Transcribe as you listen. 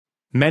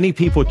Many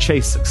people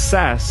chase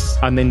success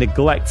and they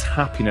neglect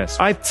happiness.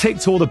 I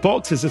ticked all the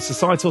boxes of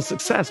societal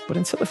success, but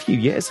until a few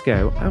years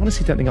ago, I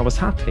honestly don't think I was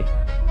happy.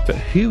 But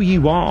who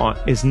you are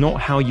is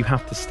not how you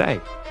have to stay.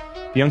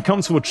 The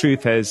uncomfortable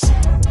truth is...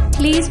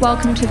 Please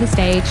welcome to the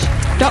stage,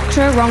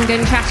 Dr.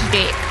 Rangan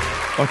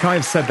Chatterjee. Like I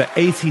have said, that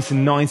 80 to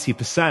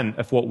 90%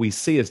 of what we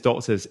see as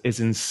doctors is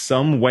in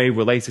some way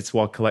related to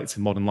our collective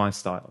modern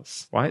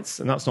lifestyles, right?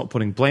 And that's not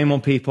putting blame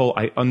on people.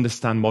 I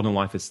understand modern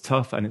life is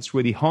tough and it's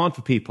really hard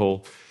for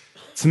people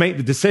to make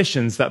the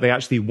decisions that they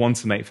actually want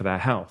to make for their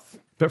health.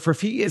 But for a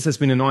few years, there's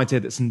been an idea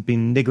that's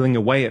been niggling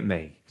away at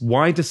me.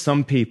 Why do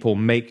some people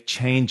make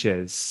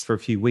changes for a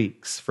few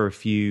weeks, for a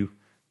few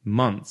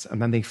months, and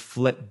then they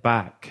flip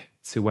back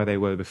to where they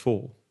were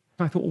before?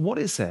 And I thought, well, what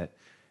is it?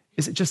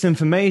 Is it just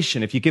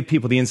information? If you give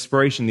people the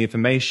inspiration, the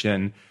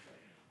information,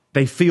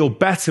 they feel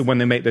better when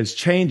they make those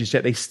changes,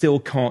 yet they still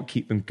can't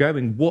keep them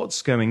going.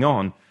 What's going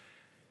on?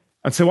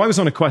 And so I was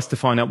on a quest to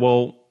find out,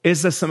 well,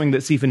 is there something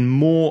that's even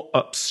more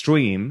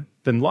upstream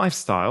than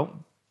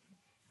lifestyle?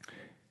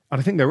 And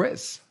I think there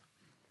is.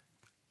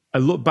 I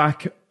look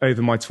back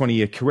over my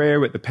 20-year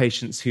career at the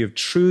patients who have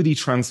truly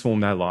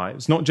transformed their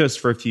lives, not just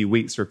for a few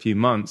weeks or a few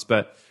months,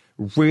 but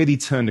really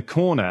turned a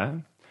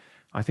corner.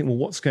 I think, well,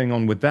 what's going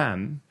on with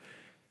them?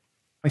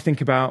 I think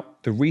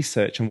about the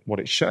research and what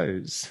it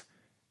shows.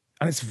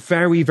 And it's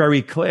very,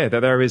 very clear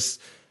that there is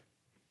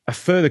a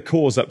further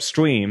cause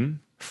upstream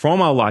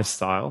from our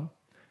lifestyle,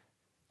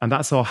 and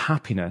that's our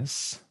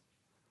happiness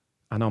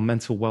and our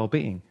mental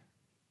well-being.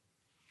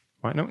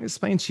 Right? Now, I'm going to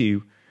explain to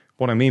you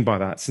what I mean by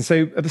that. And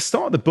so at the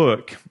start of the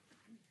book,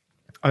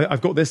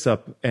 I've got this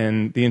up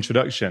in the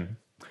introduction.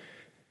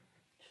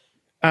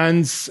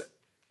 And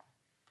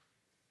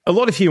a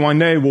lot of you, I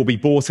know, will be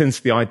bought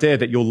into the idea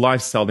that your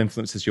lifestyle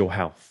influences your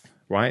health,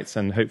 right?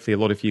 And hopefully a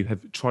lot of you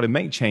have tried to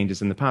make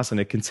changes in the past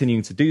and are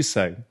continuing to do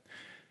so.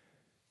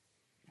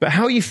 But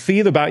how you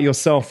feel about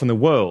yourself and the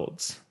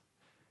world,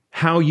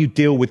 how you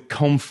deal with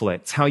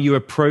conflict, how you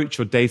approach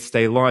your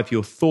day-to-day life,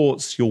 your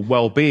thoughts, your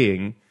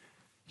well-being,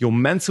 your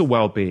mental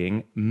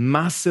well-being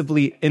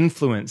massively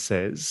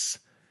influences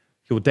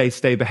your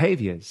day-to-day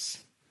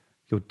behaviors,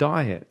 your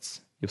diet,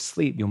 your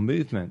sleep, your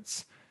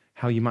movements,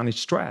 how you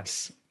manage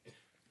stress.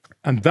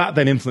 And that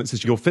then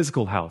influences your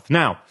physical health.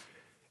 Now,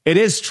 it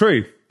is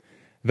true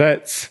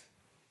that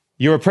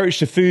your approach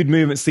to food,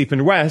 movement, sleep,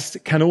 and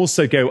rest can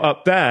also go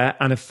up there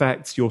and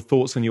affect your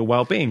thoughts and your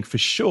well-being, for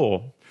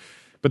sure.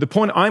 But the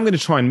point I'm going to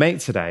try and make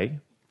today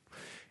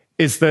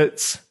is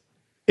that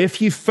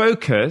if you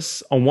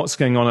focus on what's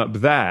going on up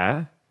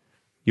there,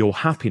 your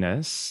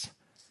happiness,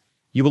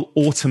 you will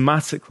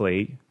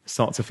automatically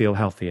start to feel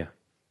healthier.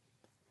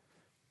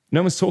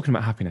 No one's talking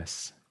about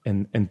happiness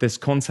in this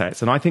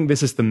context. And I think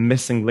this is the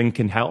missing link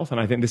in health. And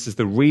I think this is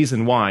the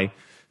reason why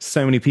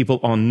so many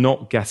people are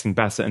not getting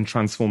better and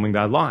transforming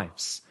their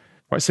lives.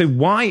 Right? So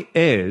why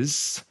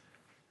is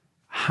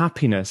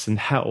happiness and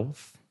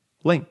health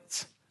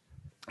linked?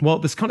 Well,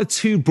 there's kind of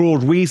two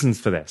broad reasons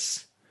for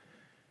this.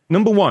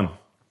 Number one,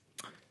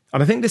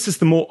 and I think this is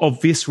the more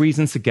obvious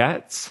reason to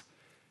get,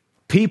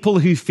 people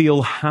who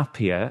feel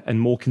happier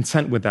and more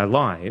content with their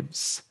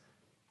lives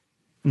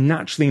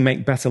naturally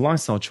make better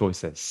lifestyle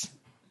choices.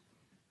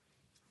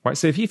 Right?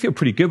 So if you feel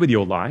pretty good with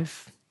your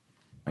life,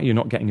 you're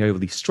not getting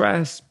overly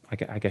stressed,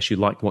 I guess you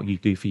like what you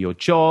do for your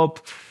job,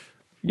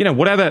 you know,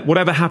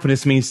 whatever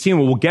happiness means to you,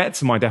 and we'll get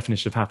to my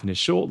definition of happiness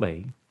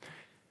shortly,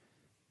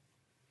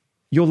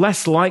 you're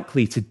less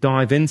likely to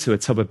dive into a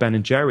tub of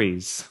Ben &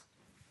 Jerry's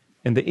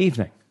in the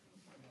evening.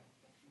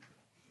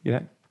 You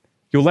know?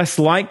 You're less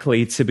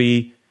likely to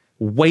be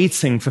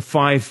waiting for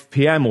 5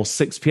 p.m. or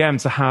 6 p.m.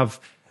 to have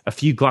a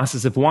few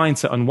glasses of wine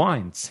to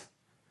unwind.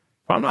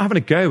 But I'm not having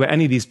a go at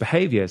any of these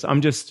behaviors.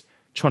 I'm just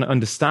trying to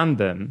understand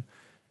them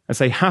and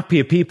say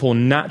happier people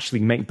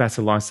naturally make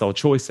better lifestyle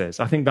choices.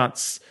 I think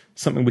that's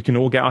something we can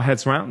all get our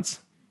heads around.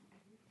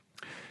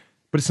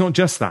 But it's not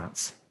just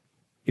that.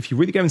 If you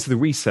really go into the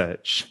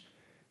research,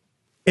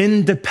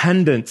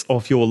 independent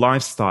of your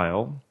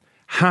lifestyle,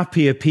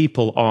 happier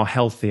people are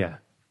healthier.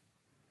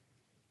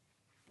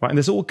 Right? And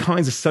there's all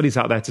kinds of studies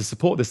out there to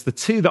support this. The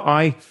two that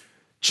I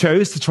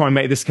chose to try and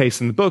make this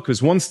case in the book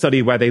was one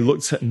study where they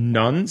looked at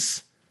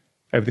nuns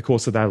over the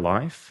course of their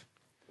life.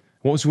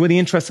 What was really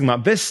interesting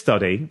about this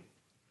study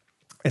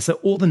is that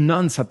all the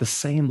nuns had the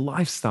same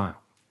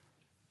lifestyle,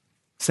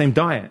 same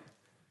diet,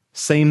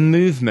 same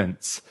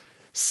movement,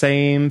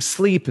 same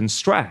sleep and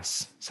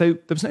stress. So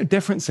there was no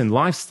difference in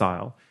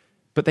lifestyle,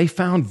 but they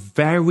found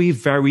very,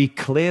 very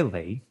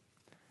clearly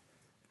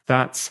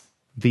that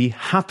the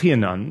happier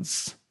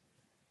nuns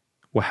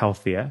were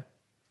healthier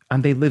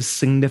and they lived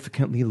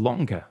significantly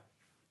longer,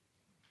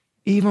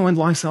 even when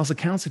lifestyle's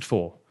accounted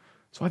for.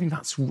 So I think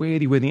that's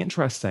really, really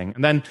interesting.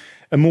 And then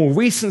a more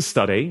recent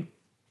study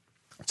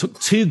took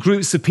two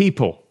groups of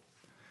people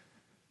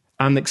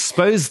and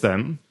exposed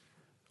them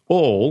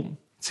all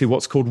to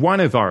what's called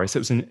rhinovirus. It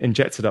was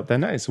injected up their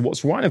nose. So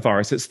what's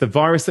rhinovirus? It's the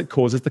virus that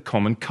causes the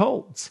common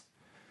cold.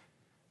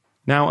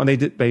 Now, and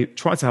they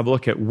tried to have a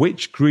look at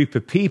which group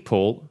of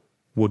people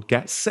would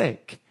get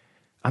sick.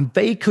 And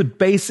they could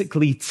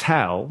basically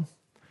tell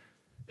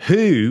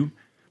who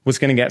was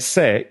going to get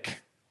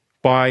sick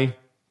by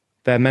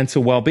their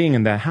mental well-being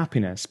and their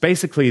happiness.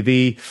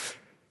 Basically,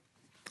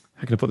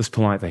 how can I put this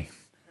politely?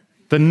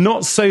 The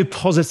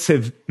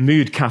not-so-positive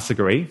mood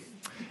category.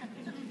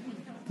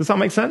 Does that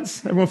make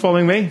sense? Everyone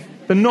following me?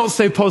 The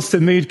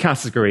not-so-positive mood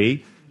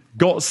category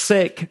got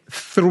sick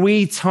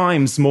 3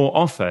 times more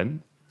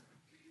often,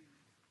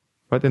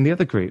 right, than the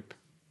other group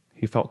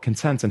who felt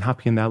content and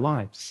happy in their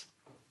lives.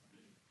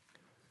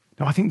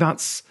 Now, I think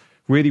that's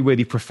really,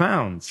 really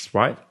profound,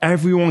 right?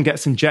 Everyone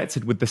gets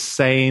injected with the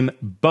same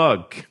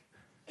bug.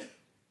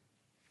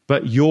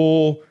 But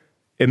your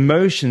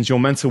emotions, your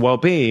mental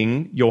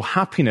well-being, your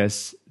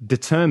happiness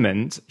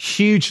determined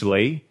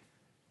hugely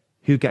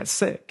who gets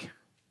sick.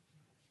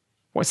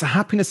 Well, so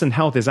happiness and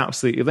health is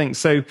absolutely linked.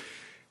 So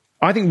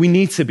I think we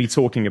need to be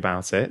talking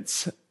about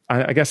it.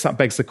 I guess that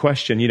begs the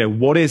question,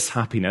 what is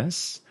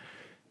happiness?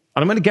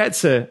 And I'm going to get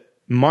to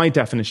my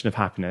definition of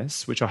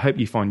happiness, which I hope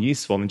you find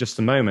useful in just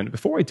a moment.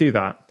 Before I do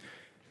that,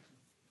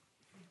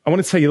 I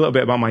want to tell you a little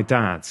bit about my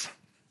dad.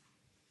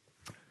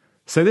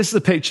 So this is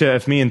a picture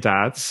of me and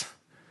Dad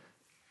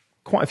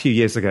quite a few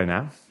years ago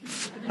now.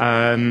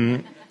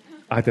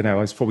 I don't know,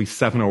 I was probably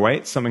 7 or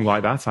 8, something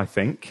like that, I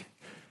think.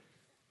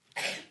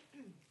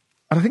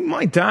 And I think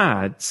my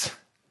dad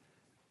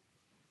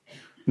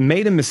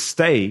made a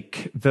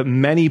mistake that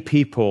many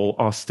people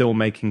are still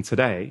making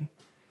today,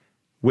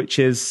 which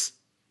is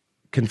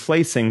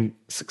conflating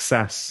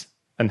success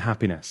and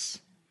happiness.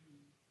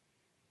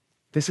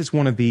 This is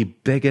one of the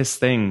biggest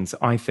things,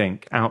 I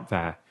think, out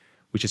there,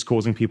 which is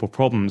causing people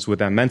problems with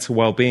their mental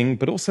well-being,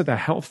 but also their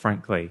health,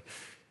 frankly,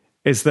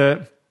 is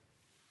that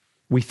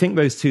we think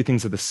those two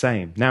things are the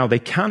same. Now, they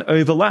can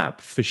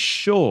overlap, for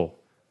sure,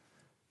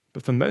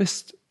 but for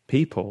most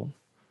people,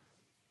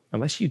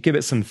 unless you give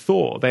it some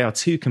thought, they are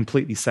two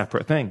completely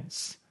separate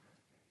things.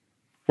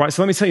 Right,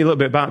 so let me tell you a little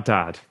bit about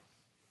Dad.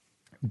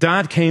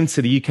 Dad came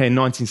to the UK in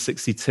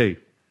 1962.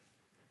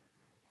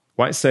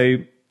 Right, so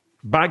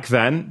back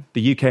then,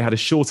 the UK had a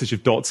shortage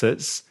of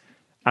doctors,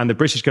 and the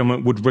British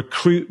government would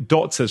recruit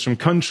doctors from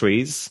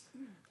countries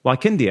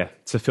like India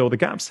to fill the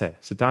gaps here.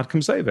 So Dad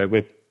comes over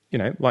with,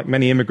 like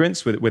many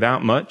immigrants,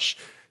 without much,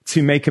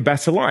 to make a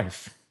better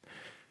life.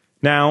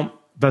 Now,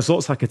 there's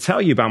lots I could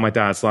tell you about my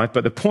dad's life,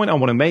 but the point I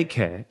want to make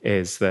here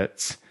is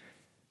that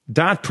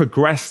Dad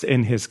progressed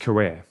in his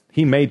career.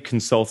 He made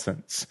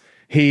consultants.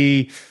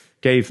 He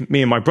gave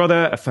me and my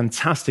brother a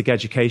fantastic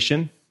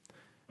education.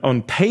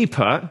 On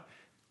paper,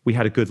 we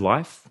had a good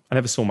life. I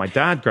never saw my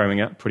dad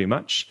growing up, pretty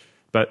much.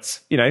 But,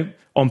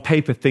 on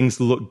paper, things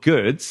look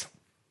good.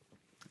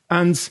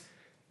 And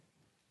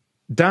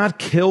Dad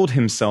killed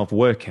himself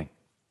working.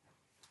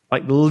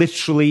 Like,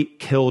 literally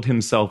killed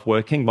himself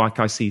working, like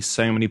I see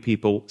so many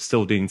people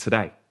still doing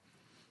today.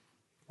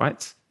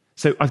 Right?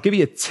 So I'll give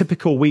you a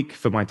typical week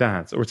for my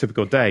dad, or a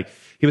typical day.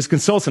 He was a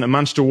consultant at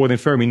Manchester Ward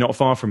Infirmary, not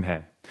far from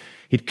here.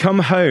 He'd come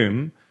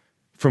home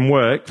from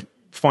work,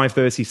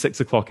 5:30, 6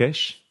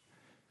 o'clock-ish,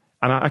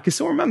 and I can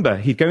still remember,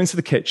 he'd go into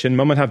the kitchen,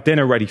 Mum would have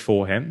dinner ready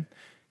for him,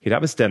 he'd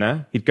have his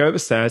dinner, he'd go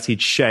upstairs,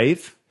 he'd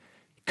shave,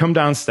 come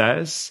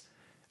downstairs,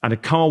 and a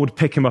car would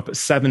pick him up at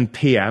 7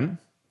 p.m.,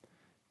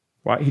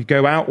 right? He'd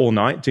go out all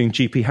night doing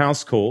GP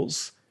house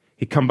calls,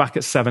 he'd come back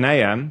at 7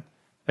 a.m.,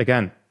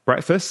 again,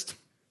 breakfast,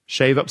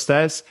 shave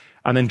upstairs,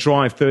 and then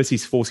drive 30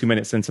 to 40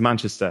 minutes into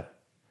Manchester.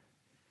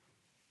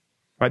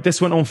 Right,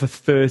 this went on for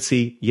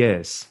 30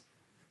 years.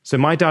 So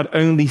my dad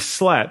only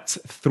slept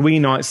 3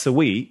 nights a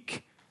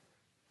week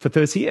for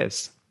 30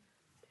 years.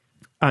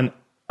 And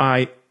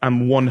I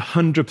am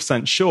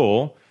 100%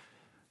 sure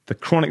the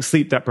chronic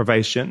sleep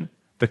deprivation,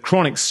 the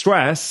chronic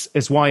stress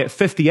is why at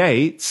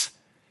 58,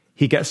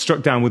 he gets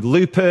struck down with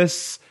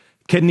lupus,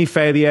 kidney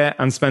failure,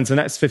 and spends the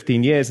next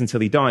 15 years until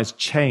he dies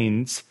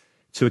chained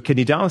to a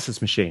kidney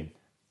dialysis machine.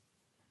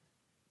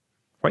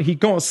 Right, he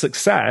got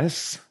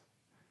success,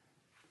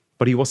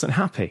 but he wasn't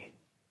happy.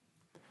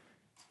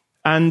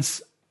 And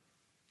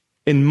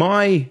in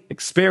my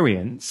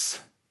experience,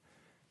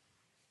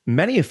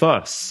 many of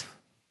us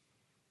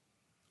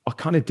are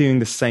kind of doing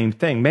the same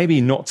thing,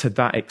 maybe not to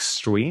that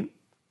extreme,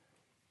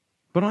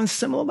 but on a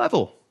similar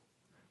level.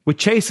 We're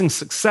chasing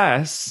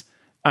success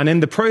and in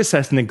the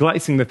process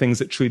neglecting the things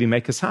that truly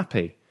make us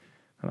happy.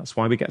 And that's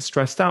why we get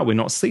stressed out. We're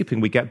not sleeping.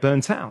 We get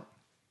burnt out.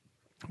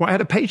 Well, I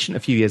had a patient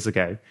a few years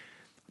ago,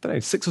 I don't know,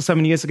 6 or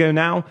 7 years ago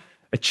now,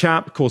 a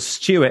chap called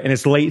Stuart in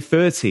his late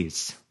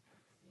 30s.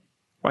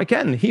 Well,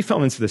 again, he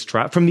fell into this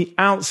trap. From the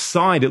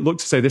outside, it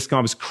looked as though this guy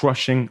was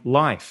crushing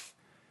life.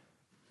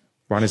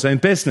 Ran his own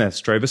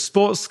business, drove a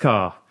sports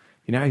car.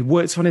 He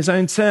worked on his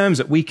own terms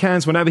at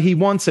weekends whenever he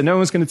wanted. No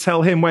one's going to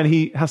tell him when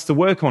he has to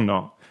work or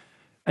not.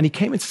 And he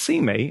came in to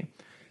see me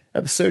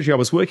at the surgery I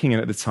was working in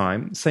at the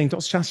time, saying,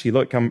 Dr. Chatterjee,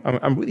 look,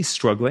 I'm really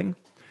struggling.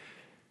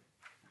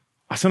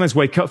 I sometimes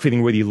wake up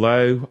feeling really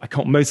low. I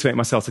can't motivate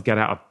myself to get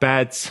out of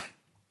bed.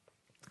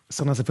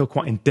 Sometimes I feel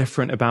quite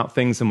indifferent about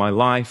things in my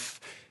life.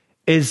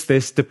 Is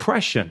this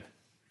depression?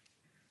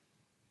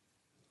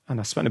 And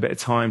I spent a bit of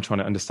time trying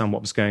to understand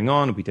what was going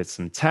on. We did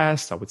some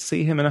tests. I would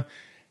see him, and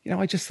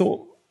I just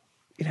thought,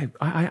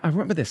 I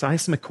remember this. I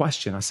asked him a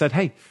question. I said,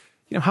 hey,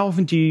 how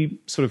often do you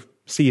sort of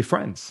see your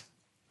friends?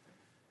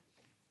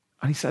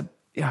 And he said,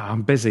 yeah,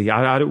 I'm busy.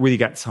 I don't really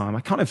get time.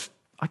 I kind of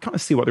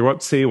see what they're up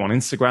to on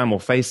Instagram or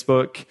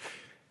Facebook.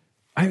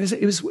 And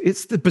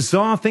it's the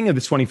bizarre thing of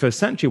the 21st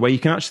century where you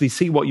can actually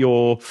see what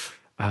your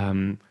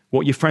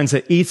friends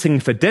are eating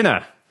for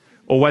dinner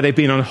or where they've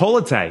been on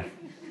holiday,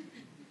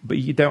 but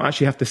you don't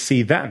actually have to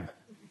see them.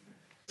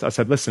 So I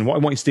said, listen, what I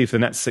want you to do for the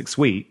next 6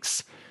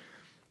 weeks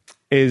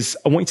is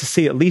I want you to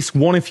see at least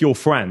one of your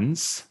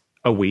friends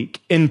a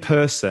week in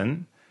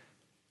person.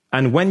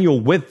 And when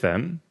you're with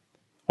them,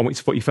 I want you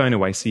to put your phone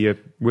away so you're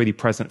really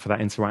present for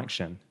that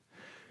interaction.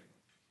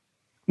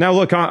 Now,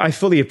 look, I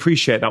fully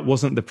appreciate that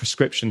wasn't the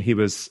prescription he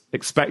was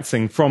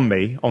expecting from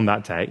me on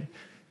that day.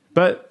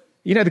 But,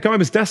 the guy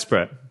was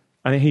desperate.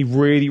 And he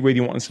really, really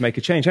wanted to make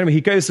a change. Anyway,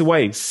 he goes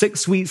away.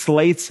 6 weeks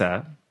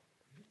later,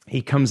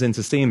 he comes in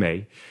to see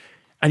me.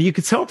 And you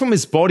could tell from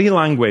his body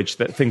language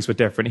that things were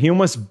different. He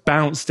almost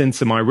bounced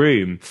into my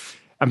room.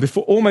 And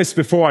almost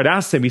before I'd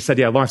asked him, he said,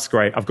 yeah, life's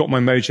great. I've got my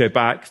mojo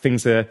back.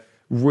 Things are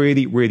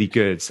really, really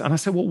good. And I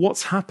said, well,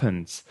 what's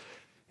happened?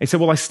 He said,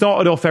 well, I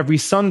started off every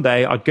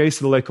Sunday. I'd go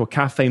to the local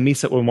cafe,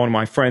 meet up with one of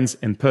my friends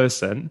in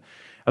person.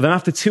 And then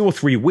after 2 or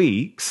 3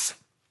 weeks,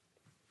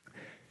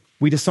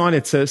 we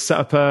decided to set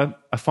up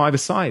a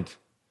five-a-side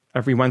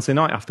every Wednesday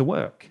night after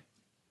work.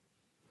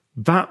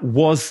 That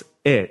was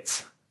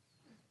it.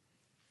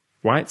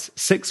 Right?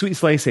 6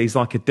 weeks later, he's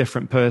like a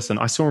different person.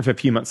 I saw him for a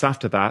few months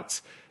after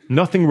that.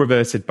 Nothing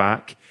reverted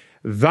back.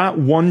 That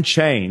one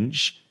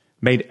change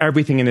made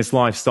everything in his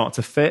life start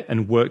to fit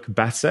and work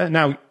better.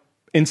 Now,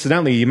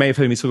 incidentally, you may have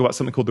heard me talk about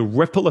something called the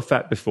ripple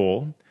effect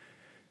before.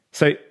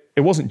 So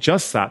it wasn't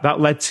just that. That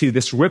led to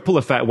this ripple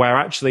effect where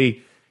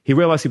actually he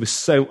realized he was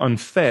so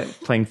unfit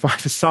playing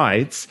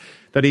five-a-sides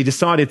that he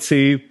decided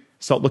to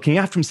start looking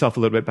after himself a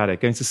little bit better,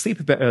 going to sleep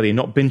a bit earlier,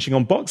 not binging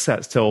on box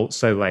sets till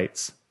so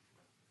late.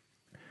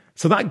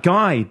 So that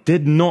guy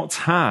did not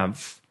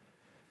have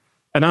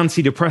an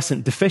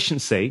antidepressant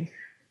deficiency,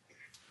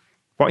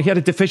 but he had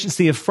a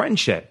deficiency of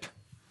friendship.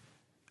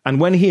 And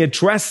when he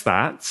addressed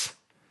that,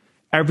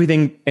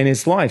 everything in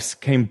his life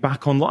came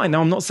back online.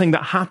 Now, I'm not saying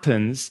that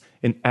happens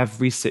in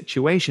every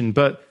situation,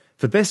 but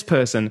for this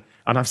person,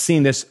 and I've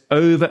seen this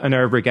over and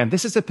over again,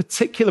 this is a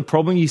particular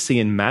problem you see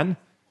in men.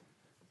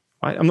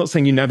 Right? I'm not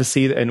saying you never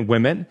see it in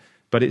women,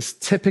 but it's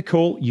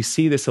typical. You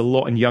see this a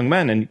lot in young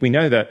men. And we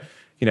know that,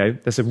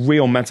 there's a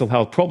real mental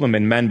health problem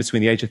in men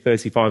between the age of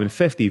 35 and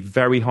 50,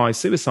 very high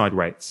suicide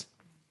rates.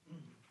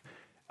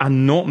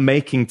 And not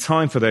making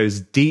time for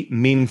those deep,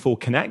 meaningful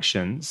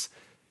connections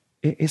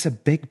is a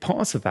big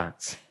part of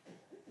that.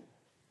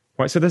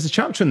 Right? So there's a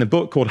chapter in the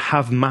book called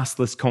Have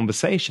Maskless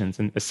Conversations.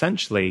 And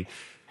essentially,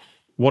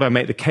 what I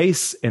make the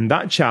case in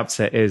that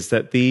chapter is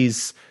that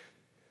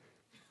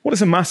what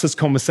is a maskless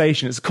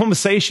conversation? It's a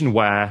conversation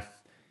where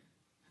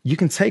you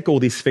can take all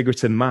these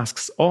figurative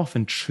masks off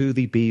and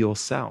truly be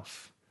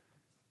yourself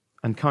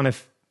and kind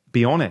of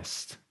be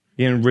honest,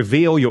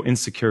 reveal your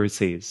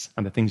insecurities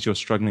and the things you're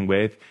struggling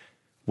with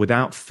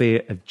without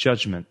fear of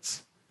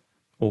judgment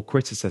or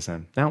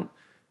criticism. Now,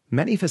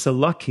 many of us are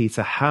lucky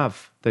to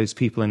have those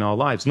people in our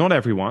lives. Not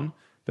everyone,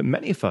 but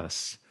many of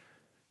us.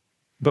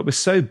 But we're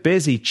so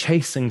busy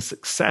chasing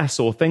success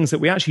or things that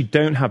we actually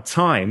don't have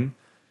time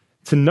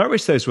to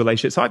nourish those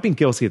relationships. I've been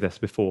guilty of this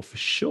before, for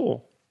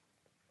sure.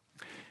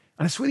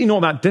 And it's really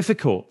not that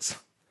difficult.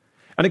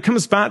 And it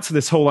comes back to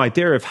this whole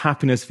idea of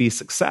happiness vs.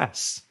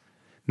 success.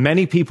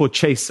 Many people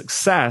chase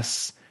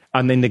success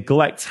and they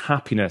neglect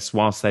happiness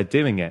whilst they're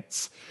doing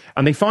it.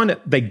 And they find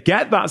that they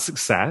get that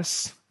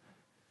success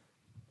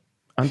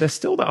and there's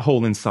still that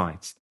hole inside.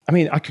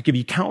 I could give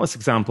you countless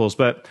examples,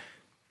 but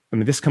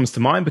this comes to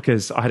mind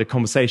because I had a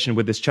conversation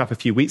with this chap a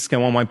few weeks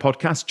ago on my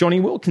podcast, Johnny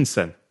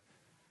Wilkinson.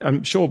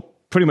 I'm sure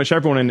pretty much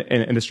everyone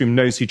in this room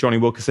knows who Johnny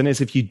Wilkinson is.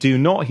 If you do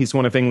not, he's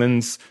one of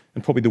England's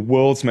and probably the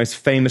world's most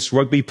famous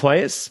rugby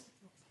players.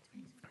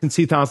 In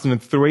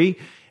 2003,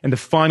 in the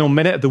final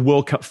minute of the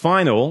World Cup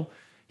final,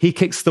 he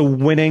kicks the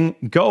winning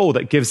goal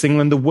that gives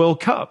England the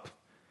World Cup.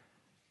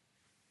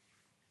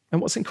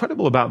 And what's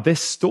incredible about this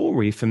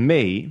story for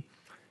me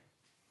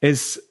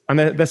is, and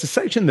there's a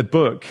section in the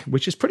book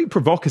which is pretty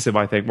provocative,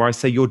 I think, where I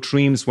say your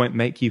dreams won't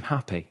make you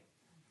happy.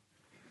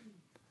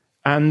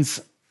 And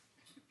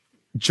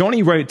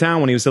Johnny wrote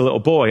down when he was a little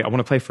boy, I want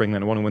to play for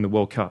England, I want to win the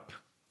World Cup.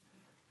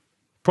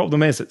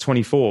 Problem is, at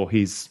 24,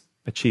 he's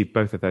achieved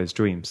both of those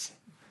dreams.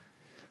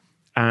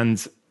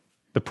 And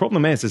the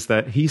problem is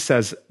that he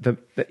says, that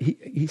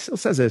he still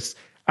says this,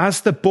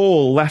 as the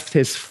ball left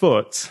his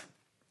foot,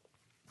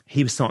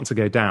 he was starting to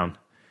go down.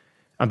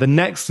 And the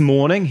next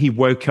morning, he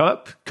woke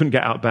up, couldn't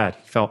get out of bed.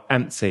 He felt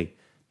empty,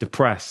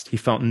 depressed. He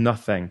felt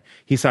nothing.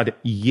 He's had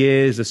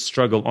years of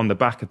struggle on the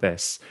back of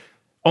this.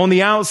 On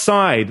the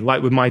outside,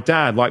 like with my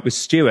dad, like with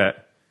Stuart,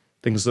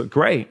 things look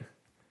great.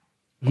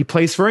 He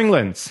plays for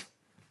England.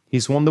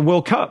 He's won the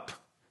World Cup.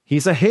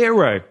 He's a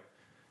hero.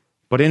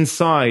 But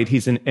inside,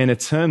 he's in inner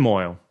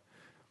turmoil.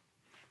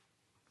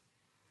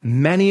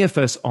 Many of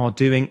us are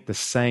doing the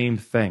same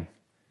thing.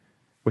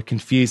 We're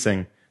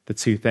confusing the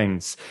two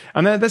things.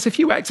 And there's a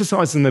few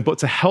exercises in the book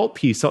to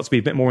help you start to be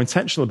a bit more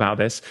intentional about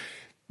this.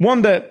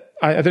 One that,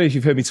 I don't know if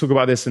you've heard me talk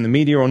about this in the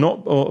media or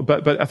not,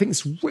 but I think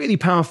it's really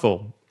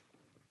powerful.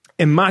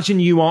 Imagine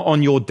you are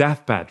on your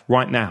deathbed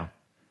right now,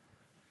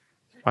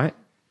 right?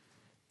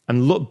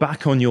 And look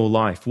back on your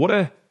life. What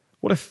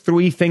are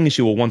 3 things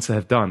you will want to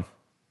have done?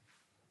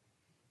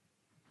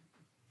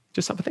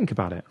 Just have a think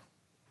about it.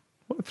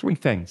 What are 3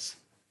 things?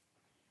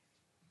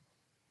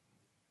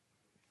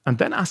 And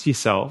then ask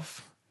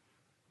yourself,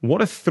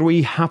 what are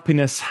 3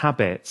 happiness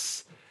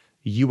habits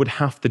you would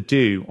have to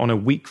do on a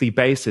weekly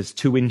basis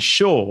to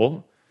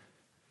ensure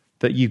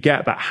that you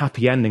get that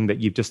happy ending that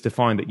you've just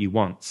defined that you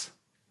want?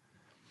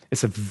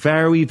 It's a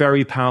very,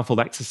 very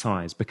powerful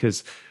exercise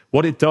because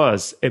what it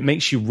does, it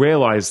makes you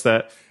realize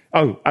that,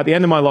 at the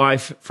end of my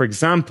life, for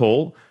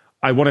example,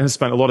 I want to have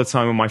spent a lot of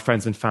time with my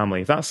friends and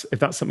family. If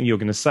that's something you're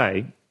going to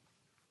say,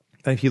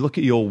 then if you look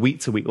at your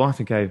week-to-week life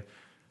and go,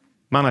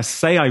 man, I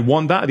say I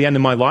want that at the end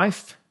of my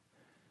life,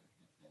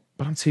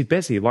 but I'm too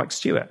busy, like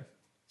Stuart,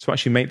 to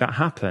actually make that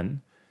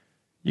happen,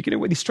 you're going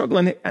to really struggle.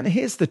 And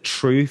here's the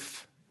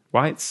truth,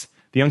 right?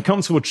 The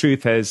uncomfortable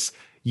truth is,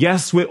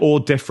 yes, we're all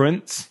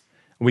different.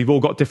 We've all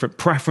got different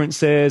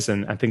preferences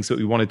and things that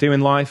we want to do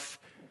in life.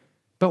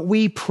 But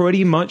we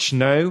pretty much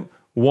know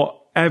what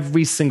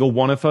every single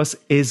one of us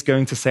is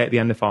going to say at the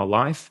end of our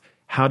life.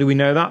 How do we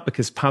know that?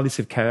 Because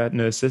palliative care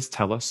nurses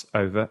tell us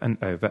over and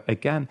over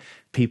again.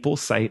 People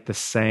say the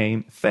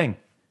same thing.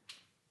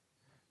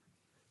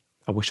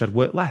 I wish I'd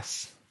worked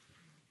less.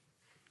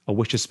 I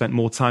wish I spent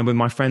more time with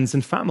my friends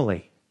and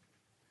family.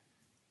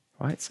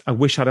 Right? I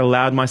wish I'd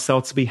allowed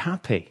myself to be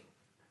happy.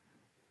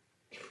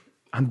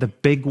 And the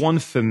big one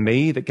for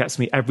me that gets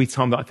me every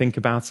time that I think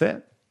about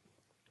it,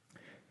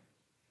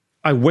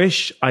 I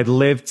wish I'd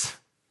lived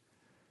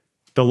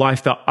the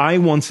life that I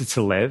wanted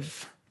to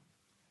live,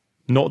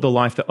 not the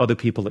life that other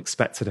people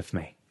expected of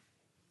me.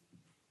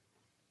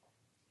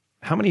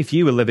 How many of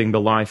you are living the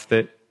life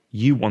that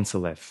you want to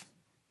live?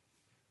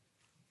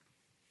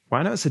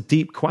 Well, I know it's a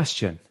deep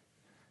question,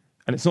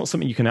 and it's not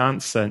something you can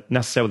answer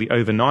necessarily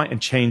overnight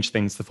and change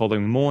things the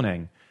following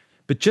morning.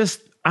 But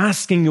just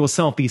asking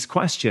yourself these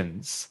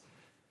questions,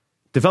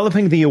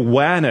 developing the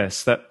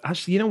awareness that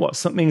actually, you know what,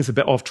 something's a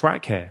bit off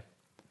track here.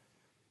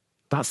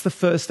 That's the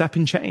first step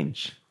in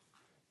change.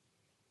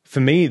 For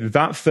me,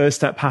 that first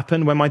step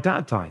happened when my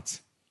dad died.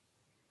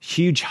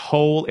 Huge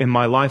hole in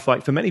my life,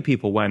 like for many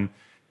people when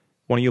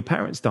one of your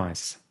parents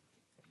dies.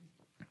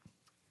 It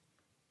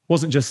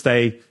wasn't just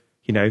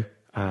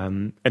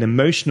an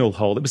emotional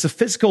hole. It was a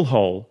physical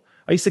hole.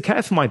 I used to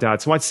care for my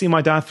dad, so I'd see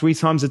my dad 3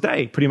 times a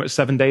day, pretty much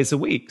 7 days a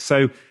week.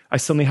 So I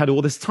suddenly had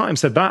all this time.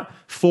 So that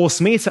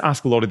forced me to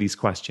ask a lot of these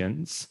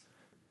questions.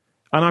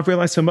 And I've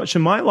realized so much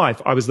in my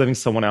life, I was living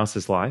someone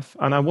else's life,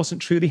 and I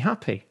wasn't truly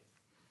happy.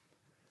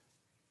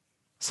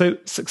 So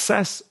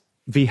success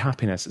v.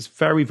 happiness is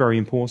very, very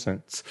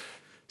important.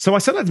 So I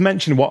said I'd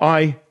mention what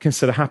I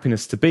consider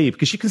happiness to be,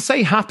 because you can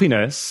say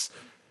happiness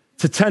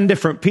to 10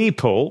 different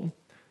people,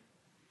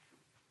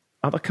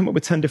 and they'll come up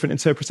with 10 different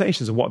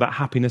interpretations of what that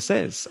happiness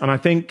is. And I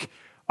think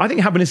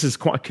happiness is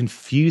quite a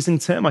confusing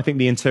term. I think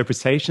the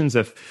interpretations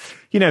of,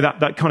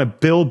 that kind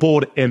of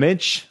billboard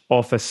image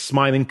of a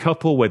smiling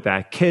couple with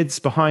their kids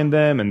behind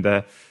them and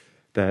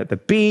the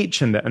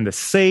beach and the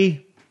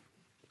sea,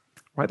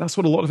 right? That's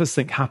what a lot of us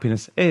think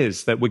happiness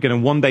is, that we're going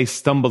to one day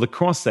stumble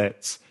across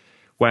it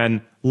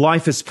when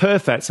life is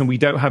perfect and we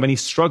don't have any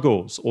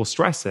struggles or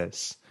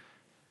stresses.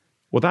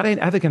 Well, that ain't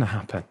ever going to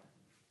happen.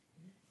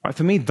 Right?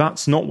 For me,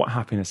 that's not what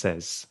happiness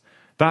is.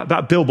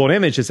 That billboard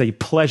image is a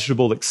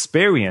pleasurable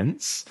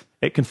experience.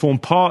 It can form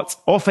part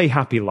of a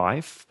happy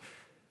life,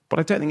 but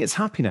I don't think it's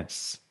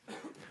happiness.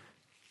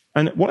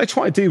 And what I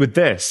try to do with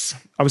this,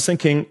 I was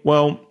thinking,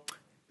 well,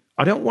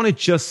 I don't want to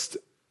just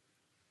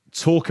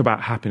talk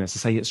about happiness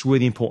and say it's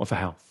really important for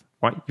health,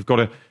 right? You've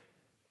got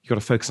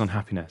to focus on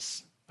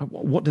happiness.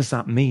 What does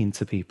that mean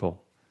to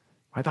people?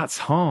 Right? That's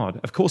hard.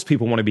 Of course,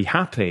 people want to be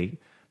happy,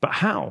 but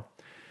how?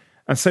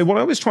 And so what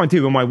I always try and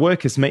do in my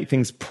work is make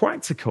things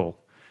practical.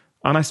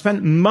 And I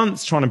spent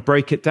months trying to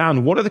break it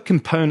down. What are the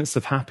components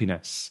of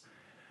happiness?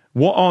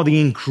 What are the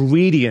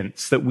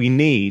ingredients that we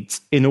need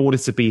in order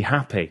to be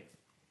happy?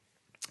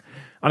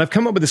 And I've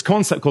come up with this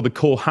concept called the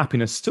core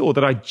happiness stool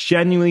that I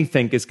genuinely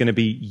think is going to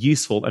be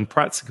useful and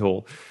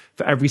practical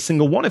for every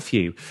single one of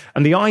you.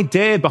 And the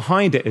idea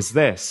behind it is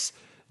this: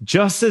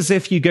 just as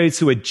if you go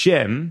to a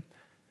gym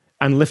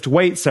and lift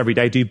weights every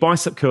day, do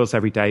bicep curls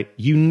every day,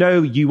 you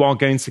know you are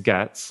going to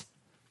get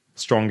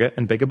stronger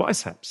and bigger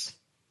biceps.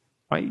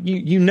 Right?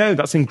 You know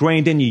that's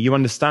ingrained in you. You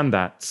understand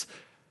that.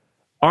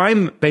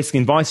 I'm basically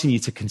inviting you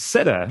to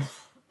consider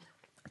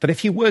that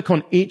if you work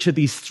on each of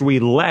these 3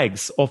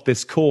 legs of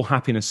this core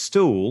happiness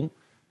stool,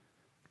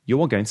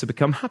 you are going to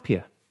become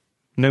happier,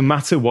 no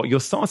matter what your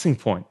starting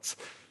point.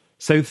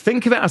 So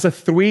think of it as a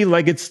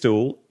 3-legged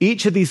stool.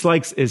 Each of these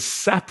legs is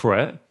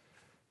separate,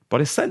 but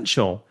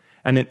essential.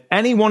 And if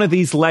any one of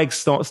these legs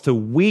starts to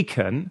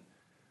weaken,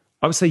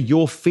 I would say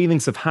your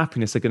feelings of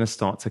happiness are going to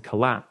start to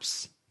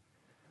collapse.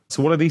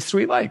 So what are these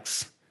 3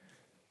 legs?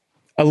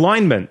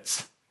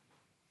 Alignment,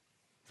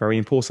 very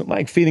important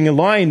leg. Feeling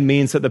aligned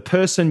means that the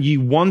person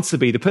you want to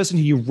be, the person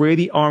who you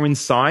really are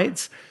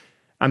inside,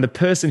 and the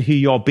person who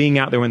you're being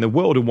out there in the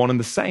world are one and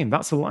the same.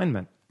 That's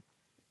alignment,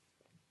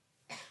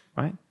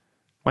 right?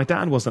 My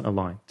dad wasn't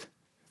aligned.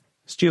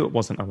 Stuart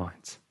wasn't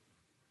aligned.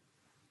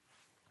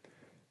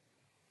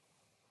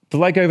 The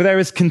leg over there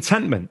is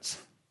contentment.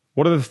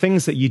 What are the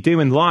things that you do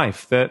in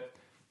life that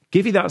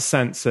give you that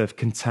sense of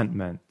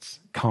contentment,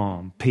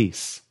 calm,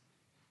 peace?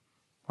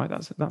 Right?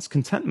 That's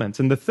contentment.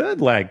 And the third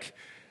leg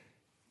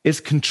is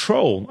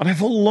control. And I've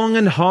thought long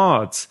and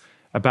hard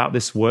about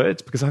this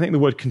word because I think the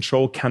word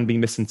control can be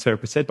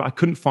misinterpreted, but I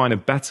couldn't find a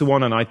better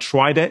one, and I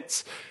tried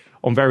it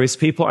on various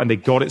people and they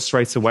got it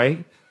straight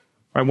away.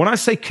 Right? When I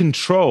say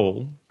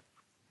control,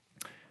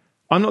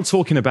 I'm not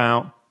talking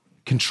about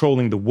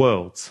controlling the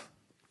world.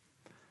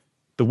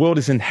 The world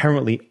is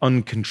inherently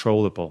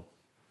uncontrollable.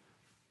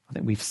 I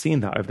think we've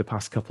seen that over the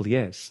past couple of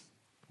years,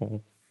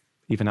 or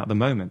even at the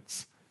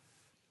moment.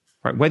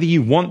 Right? Whether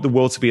you want the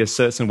world to be a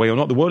certain way or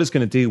not, the world is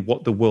going to do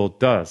what the world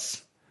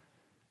does.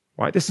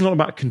 Right? This is not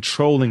about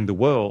controlling the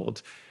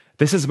world.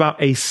 This is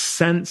about a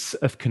sense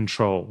of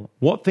control.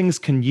 What things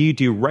can you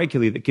do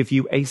regularly that give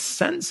you a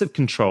sense of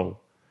control?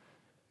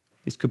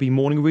 These could be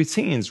morning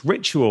routines,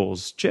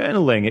 rituals,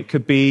 journaling. It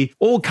could be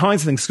all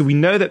kinds of things. So we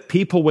know that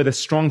people with a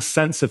strong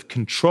sense of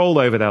control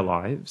over their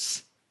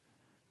lives,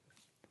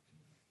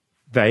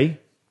 they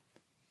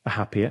are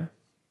happier,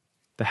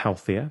 they're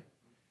healthier,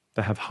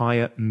 they have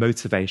higher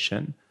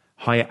motivation,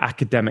 higher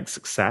academic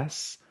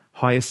success,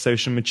 higher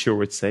social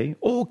maturity,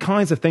 all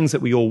kinds of things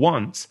that we all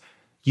want.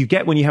 You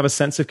get when you have a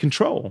sense of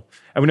control.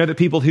 And we know that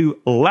people who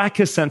lack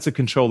a sense of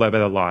control over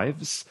their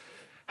lives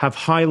have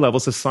high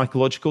levels of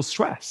psychological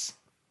stress.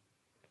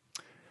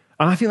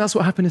 And I think that's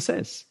what happiness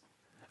is.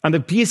 And the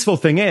beautiful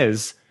thing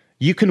is,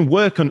 you can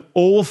work on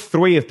all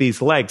three of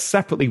these legs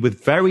separately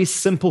with very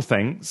simple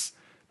things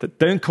that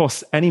don't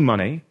cost any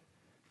money,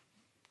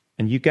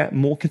 and you get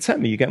more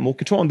contentment, you get more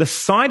control. And the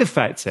side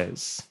effect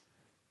is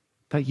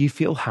that you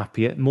feel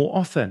happier more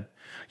often.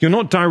 You're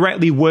not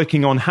directly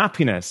working on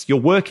happiness, you're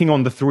working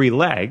on the three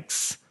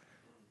legs.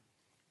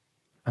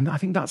 And I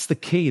think that's the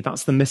key.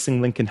 That's the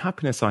missing link in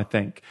happiness, I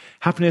think.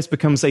 Happiness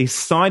becomes a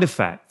side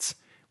effect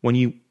when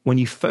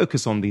you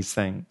focus on these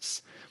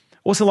things.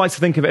 Also like to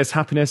think of it as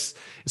happiness,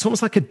 it's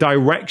almost like a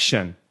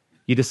direction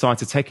you decide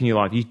to take in your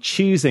life. You're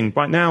choosing,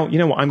 right now, you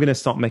know what, I'm going to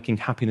start making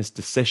happiness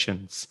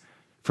decisions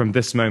from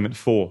this moment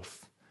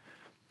forth.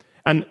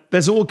 And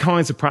there's all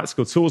kinds of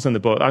practical tools in the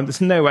book. There's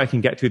no way I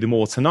can get through them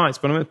all tonight,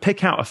 but I'm going to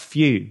pick out a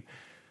few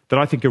that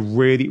I think are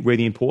really,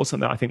 really important,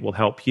 that I think will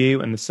help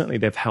you, and certainly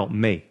they've helped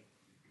me.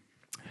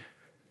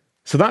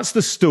 So that's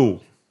the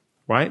stool,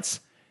 right?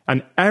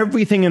 And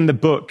everything in the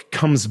book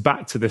comes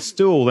back to this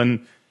stool.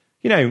 And,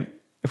 you know,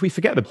 if we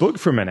forget the book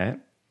for a minute,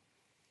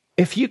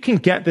 if you can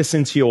get this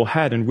into your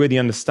head and really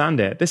understand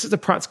it, this is a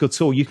practical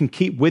tool you can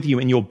keep with you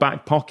in your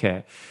back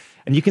pocket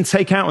and you can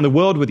take out in the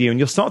world with you, and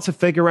you'll start to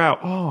figure out,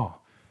 oh,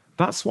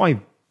 that's why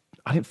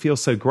I didn't feel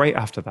so great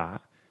after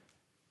that.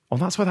 Oh,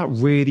 that's why that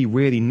really,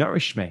 really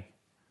nourished me.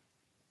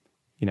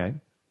 You know,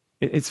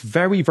 it's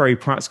very, very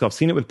practical. I've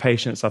seen it with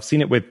patients. I've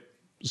seen it with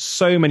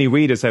so many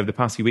readers over the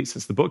past few weeks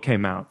since the book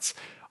came out.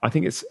 I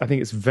think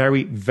it's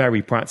very,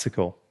 very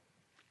practical.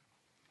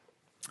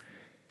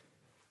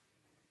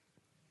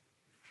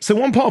 So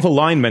one part of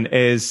alignment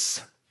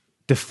is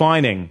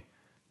defining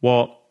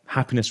what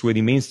happiness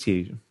really means to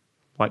you,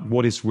 like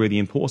what is really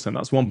important.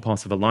 That's one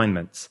part of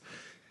alignment.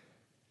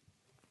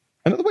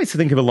 Another way to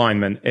think of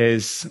alignment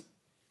is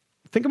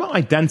think about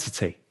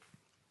identity.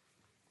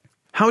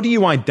 How do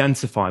you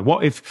identify?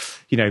 What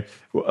if, you know,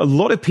 a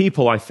lot of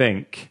people, I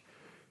think,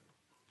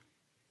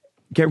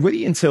 get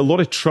really into a lot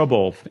of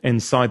trouble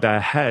inside their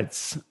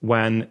heads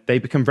when they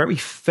become very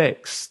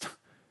fixed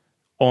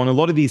on a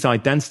lot of these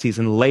identities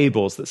and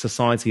labels that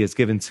society has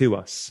given to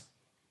us.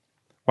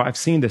 Right? I've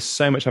seen this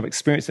so much. I've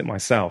experienced it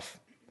myself.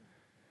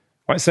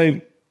 Right? So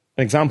an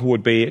example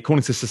would be,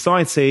 according to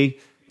society,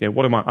 you know,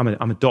 what am I?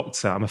 I'm a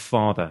doctor. I'm a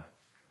father.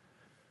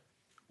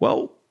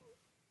 Well,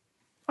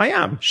 I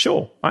am,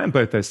 sure. I am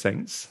both those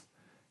things.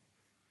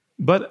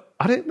 But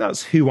I don't think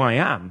that's who I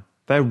am.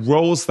 They're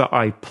roles that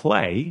I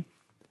play.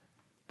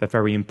 They're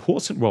very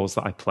important roles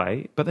that I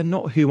play, but they're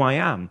not who I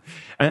am.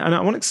 And I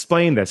want to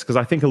explain this because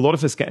I think a lot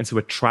of us get into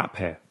a trap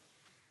here.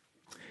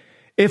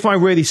 If I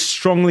really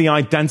strongly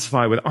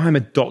identify with, I'm a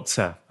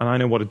doctor, and I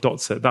know what a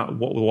doctor,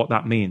 what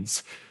that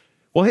means.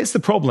 Well, here's the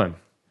problem.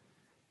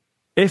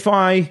 If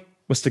I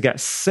was to get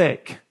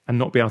sick and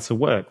not be able to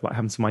work, like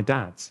happened to my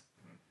dad,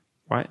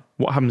 right?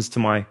 What happens to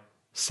my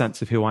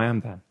sense of who I am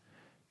then?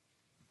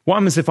 What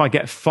happens if I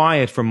get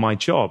fired from my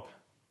job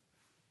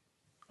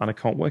and I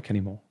can't work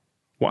anymore?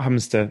 What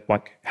happens to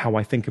like how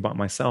I think about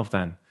myself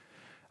then?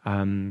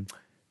 You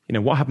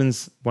know, what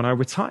happens when I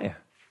retire?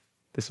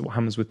 This is what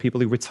happens with people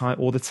who retire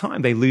all the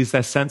time. They lose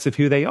their sense of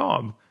who they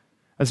are.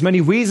 There's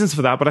many reasons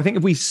for that, but I think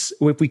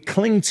if we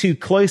cling too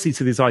closely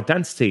to these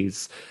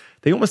identities,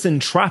 they almost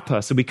entrap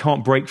us and we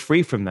can't break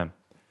free from them.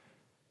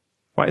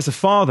 Right? As a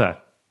father,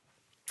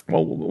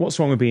 well, what's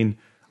wrong with being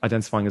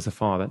identifying as a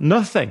father?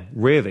 Nothing,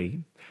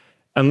 really,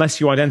 unless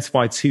you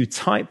identify too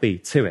tightly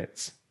to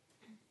it.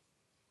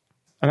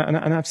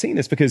 And I've seen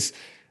this because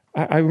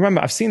I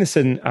remember I've seen this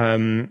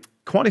in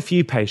quite a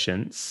few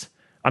patients.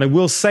 And I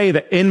will say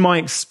that in my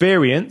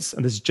experience,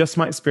 and this is just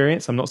my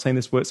experience, I'm not saying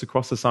this works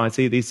across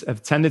society, these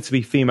have tended to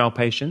be female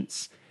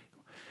patients.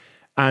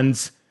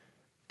 And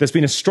there's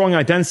been a strong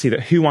identity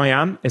that who I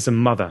am is a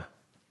mother.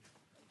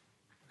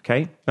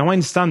 Okay? Now, I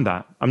understand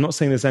that. I'm not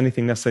saying there's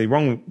anything necessarily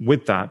wrong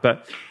with that,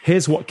 but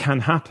here's what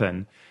can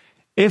happen.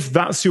 If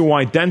that's your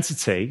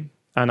identity,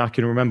 and I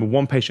can remember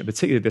one patient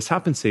particularly this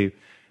happened to,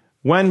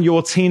 when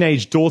your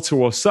teenage daughter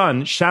or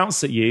son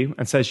shouts at you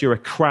and says you're a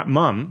crap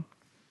mum,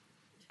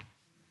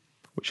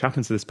 which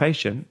happened to this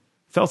patient,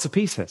 fell to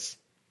pieces.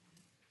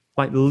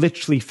 Like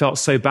literally felt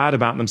so bad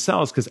about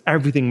themselves because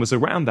everything was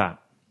around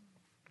that.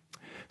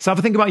 So have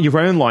a think about your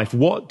own life.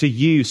 What do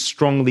you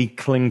strongly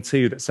cling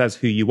to that says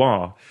who you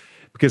are?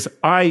 Because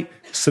I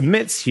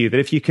submit to you that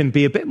if you can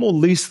be a bit more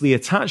loosely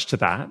attached to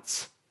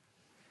that,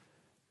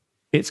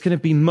 it's going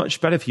to be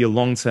much better for your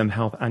long-term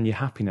health and your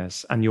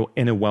happiness and your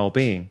inner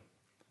well-being.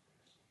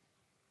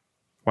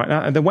 Right?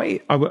 And the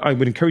way I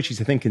would encourage you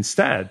to think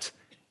instead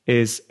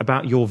is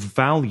about your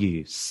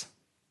values.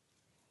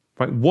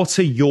 Right? What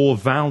are your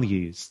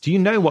values? Do you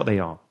know what they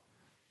are?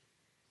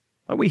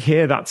 Like we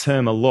hear that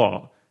term a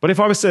lot. But if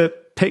I was to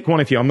pick one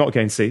of you, I'm not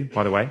going to,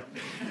 by the way,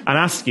 and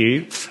ask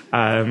you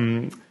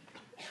to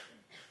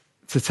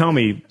tell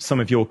me some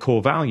of your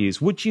core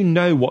values, would you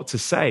know what to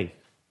say?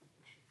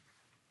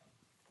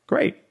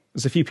 Great.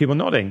 There's a few people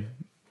nodding.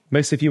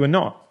 Most of you are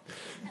not.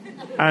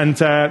 And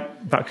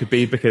that could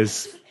be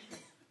because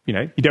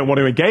you don't want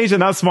to engage,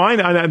 and that's fine.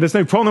 And there's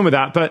no problem with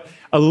that. But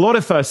a lot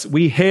of us,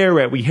 we hear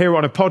it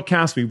on a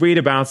podcast, we read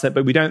about it,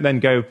 but we don't then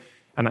go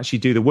and actually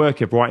do the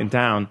work of writing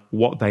down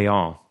what they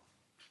are.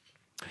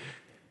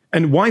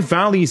 And why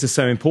values are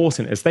so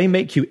important is they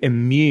make you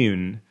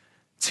immune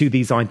to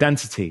these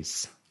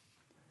identities.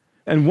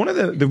 And one of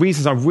the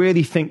reasons I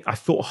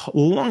thought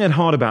long and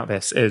hard about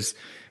this is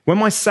when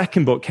my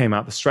second book came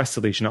out, The Stress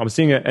Solution, I was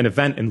doing an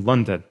event in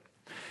London.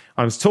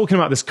 I was talking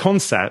about this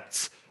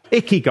concept,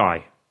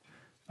 ikigai.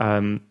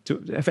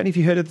 Have any of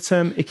you heard of the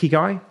term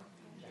ikigai?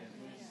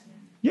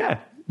 Yeah,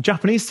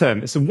 Japanese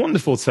term. It's a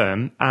wonderful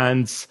term.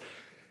 And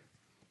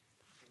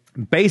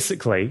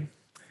basically,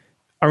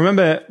 I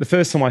remember the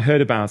first time I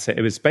heard about it,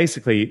 it was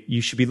basically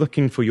you should be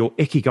looking for your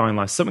ikigai in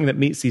life, something that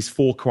meets these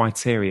 4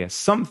 criteria,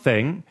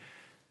 something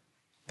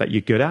that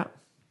you're good at,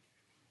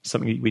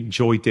 something that you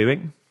enjoy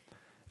doing,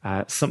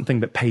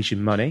 something that pays you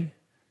money,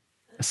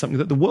 something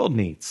that the world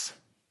needs.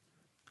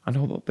 I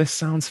know this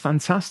sounds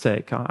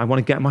fantastic. I want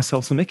to get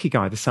myself some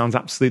ikigai. This sounds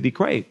absolutely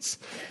great.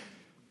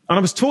 And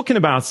I was talking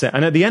about it,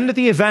 and at the end of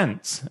the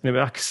event, and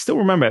I can still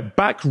remember it,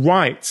 back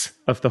right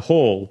of the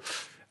hall,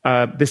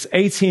 this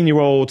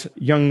 18-year-old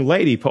young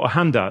lady put her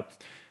hand up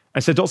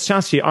and said, Dr.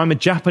 Chatterjee, I'm a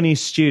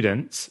Japanese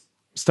student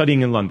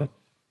studying in London.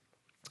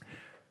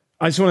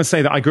 I just want to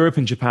say that I grew up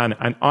in Japan,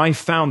 and I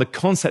found the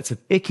concept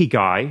of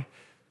ikigai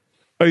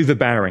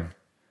overbearing.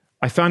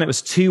 I found it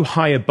was too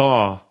high a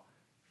bar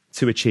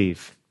to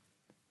achieve.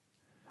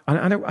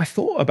 And I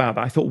thought about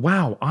that. I thought,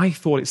 wow, I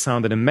thought it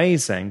sounded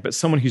amazing, but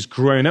someone who's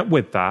grown up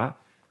with that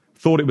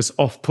thought it was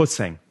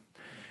off-putting.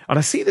 And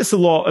I see this a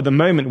lot at the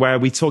moment where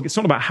we talk, it's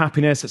not about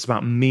happiness, it's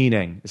about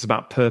meaning, it's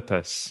about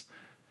purpose.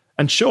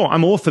 And sure,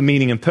 I'm all for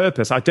meaning and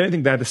purpose. I don't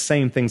think they're the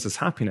same things as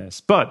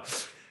happiness.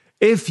 But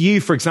if you,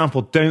 for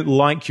example, don't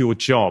like your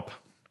job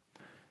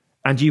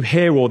and you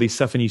hear all these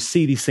stuff and you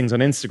see these things on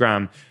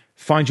Instagram,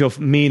 find your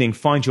meaning,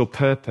 find your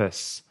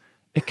purpose,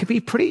 it can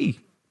be pretty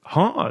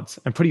hard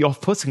and pretty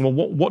off-putting. Well,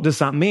 what does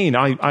that mean?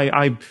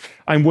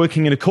 I'm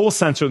working in a call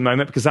center at the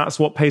moment because that's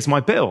what pays my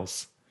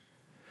bills.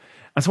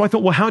 And so I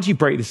thought, well, how do you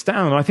break this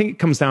down? And I think it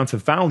comes down to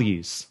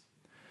values.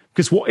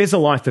 Because what is a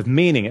life of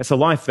meaning? It's a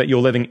life that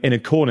you're living in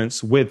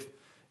accordance with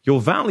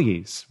your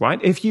values, right?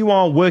 If you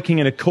are working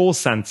in a call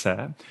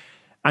center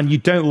and you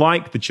don't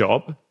like the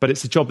job, but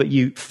it's a job that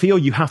you feel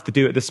you have to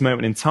do at this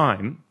moment in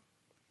time,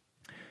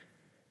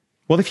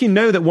 well, if you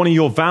know that one of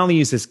your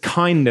values is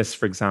kindness,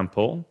 for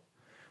example,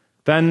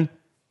 then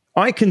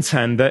I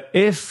contend that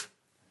if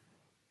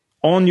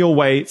on your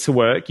way to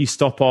work you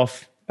stop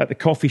off at the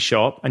coffee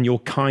shop and you're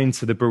kind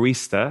to the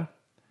barista,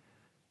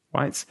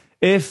 right?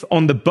 If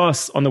on the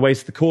bus on the way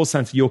to the call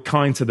center you're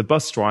kind to the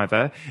bus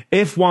driver,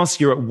 if whilst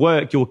you're at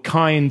work you're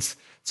kind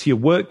to your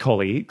work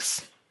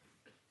colleagues,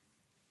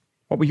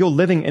 well, you're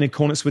living in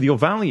accordance with your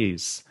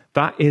values.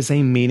 That is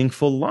a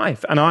meaningful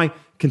life. And I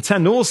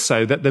contend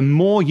also that the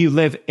more you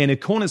live in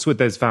accordance with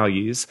those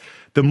values,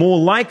 the more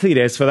likely it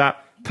is for that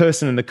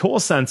person in the call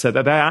center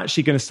that they're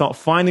actually going to start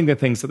finding the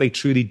things that they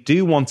truly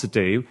do want to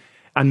do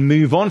and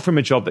move on from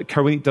a job that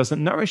currently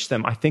doesn't nourish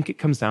them. I think it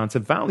comes down to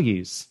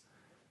values.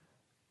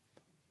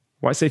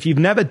 Right? So if you've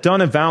never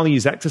done a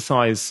values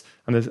exercise,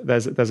 and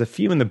there's a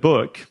few in the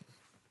book,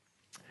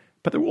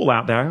 but they're all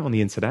out there on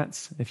the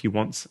internet if you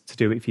want to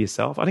do it for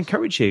yourself, I'd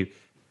encourage you,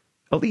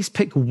 at least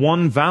pick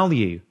one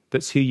value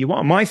that's who you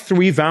are. My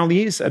 3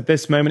 values at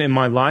this moment in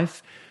my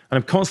life and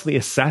I'm constantly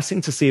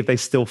assessing to see if they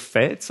still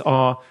fit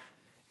are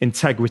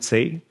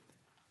integrity,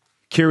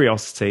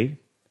 curiosity,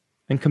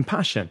 and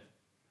compassion.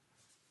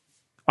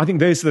 I think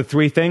those are the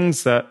three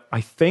things that I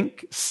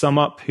think sum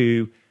up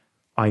who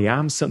I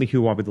am, certainly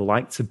who I would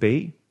like to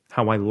be,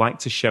 how I like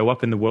to show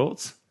up in the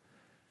world.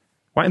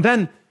 Right? And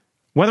then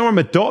whether I'm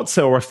a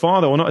doctor or a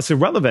father or not, it's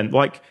irrelevant.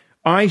 Like,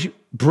 I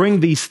bring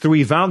these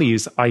three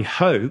values, I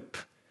hope,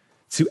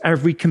 to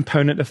every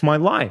component of my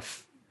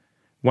life.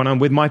 When I'm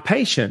with my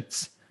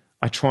patients,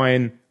 I try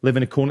and live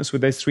in accordance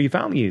with those three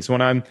values.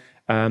 When I'm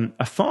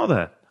a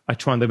father, I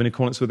try and live in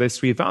accordance with those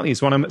three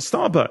values. When I'm at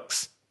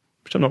Starbucks,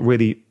 which I'm not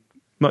really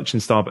much in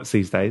Starbucks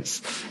these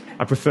days,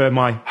 I prefer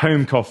my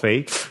home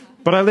coffee,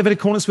 but I live in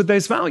accordance with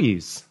those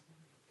values,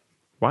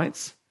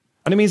 right?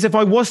 And it means if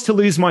I was to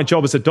lose my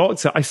job as a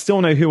doctor, I still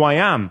know who I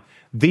am.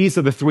 These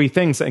are the three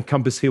things that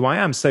encompass who I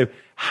am. So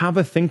have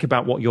a think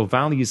about what your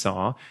values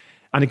are.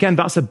 And again,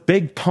 that's a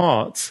big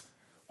part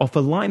of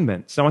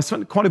alignment. So I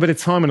spent quite a bit of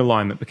time in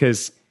alignment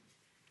because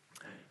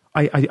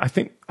I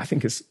think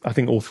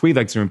all three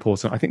legs are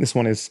important. I think this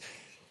one is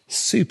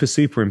super,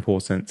 super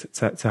important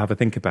to have a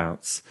think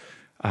about.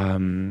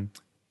 And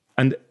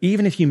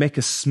even if you make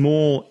a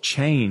small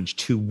change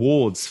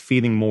towards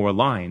feeling more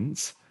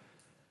aligned,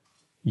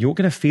 you're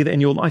going to feel it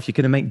in your life. You're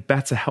going to make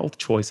better health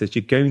choices.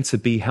 You're going to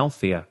be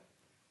healthier.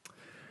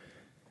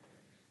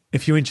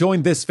 If you're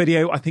enjoying this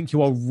video, I think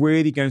you are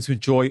really going to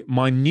enjoy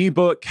my new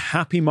book,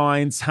 Happy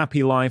Minds,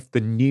 Happy Life,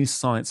 The New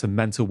Science of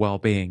Mental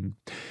Wellbeing.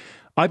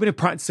 I've been a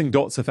practicing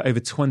doctor for over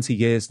 20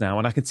 years now,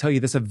 and I can tell you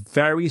there's a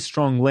very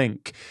strong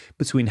link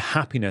between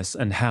happiness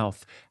and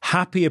health.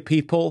 Happier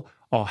people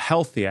are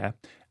healthier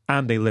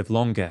and they live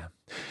longer.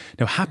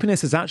 Now,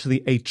 happiness is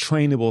actually a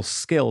trainable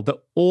skill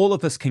that all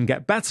of us can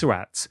get better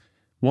at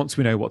once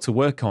we know what to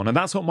work on. And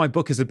that's what my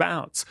book is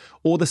about.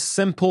 All the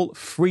simple,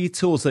 free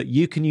tools that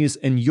you can use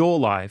in your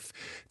life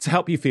to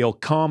help you feel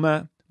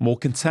calmer, more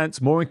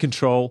content, more in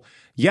control,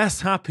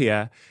 yes,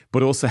 happier,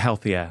 but also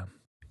healthier.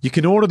 You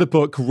can order the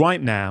book right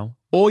now.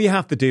 All you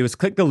have to do is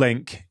click the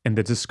link in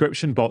the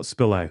description box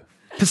below.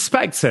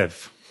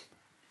 Perspective.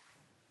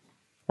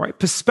 Right?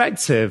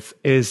 Perspective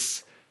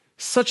is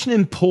such an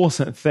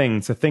important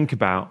thing to think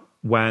about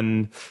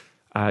when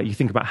you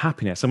think about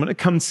happiness. I'm going to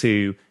come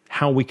to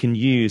how we can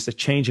use a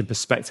change in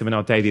perspective in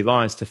our daily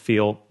lives to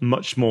feel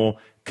much more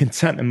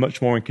content and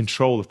much more in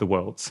control of the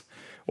world,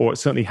 or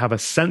certainly have a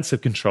sense of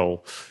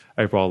control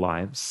over our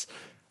lives.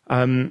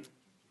 But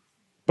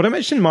I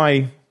mentioned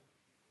my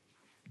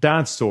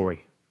dad's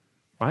story,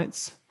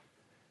 right?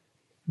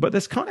 But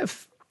there's I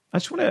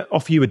just want to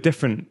offer you a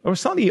different or a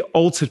slightly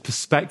altered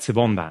perspective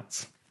on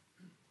that.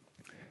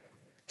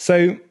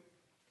 So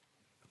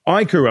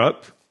I grew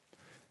up,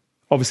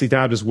 obviously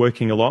dad was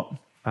working a lot.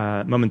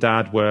 Mum and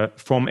dad were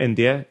from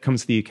India, come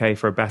to the UK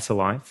for a better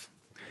life.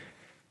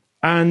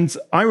 And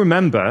I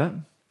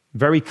remember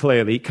very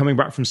clearly coming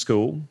back from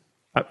school,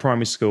 at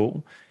primary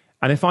school,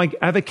 and if I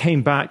ever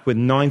came back with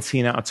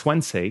 19 out of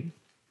 20,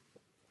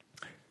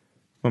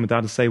 Mum and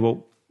dad would say,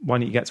 well, why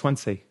didn't you get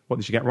 20? What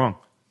did you get wrong?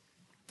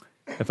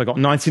 If I got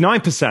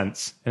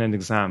 99% in an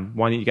exam,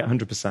 why didn't you get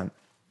 100%? You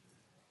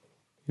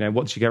know,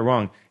 what did you get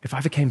wrong? If I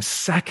ever came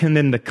second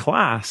in the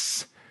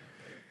class,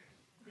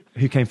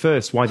 who came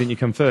first? Why didn't you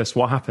come first?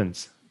 What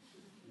happened?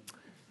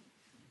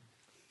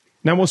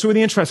 Now, what's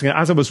really interesting,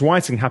 as I was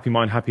writing Happy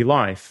Mind, Happy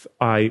Life,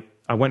 I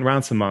went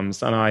round to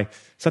mums and I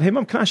said, hey,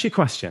 Mum, can I ask you a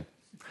question?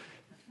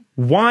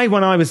 Why,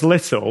 when I was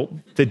little,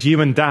 did you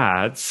and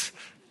Dad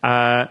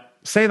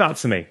say that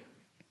to me?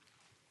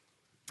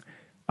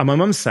 And my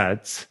mum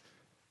said,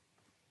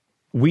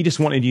 we just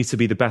wanted you to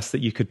be the best that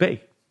you could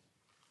be.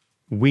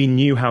 We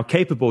knew how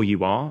capable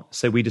you are,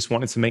 so we just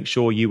wanted to make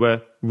sure you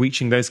were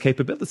reaching those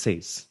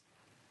capabilities.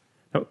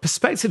 Now,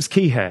 perspective's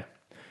key here,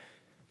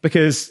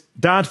 because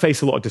Dad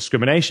faced a lot of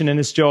discrimination in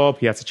his job.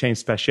 He had to change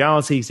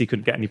specialities. He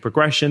couldn't get any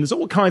progression. There's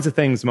all kinds of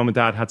things Mum and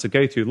Dad had to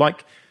go through,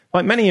 like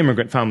many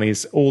immigrant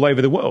families all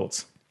over the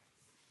world.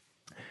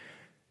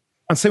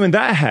 And so in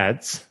their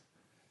heads,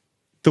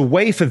 the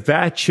way for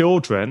their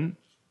children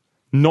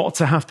not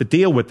to have to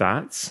deal with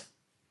that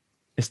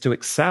is to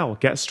excel,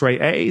 get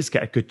straight A's,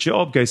 get a good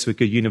job, go to a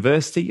good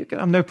university. You're going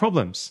to have no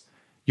problems.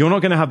 You're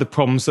not going to have the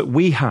problems that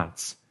we had.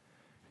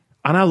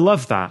 And I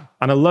love that.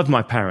 And I love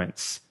my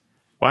parents,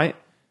 right?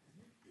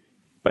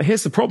 But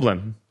here's the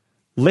problem.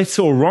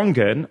 Little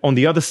Rangan, on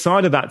the other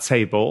side of that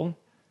table,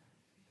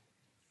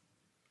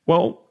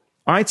 well,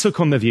 I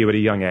took on the view at a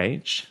young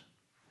age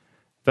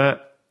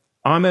that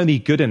I'm only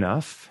good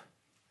enough,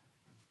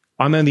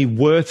 I'm only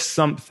worth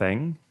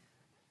something,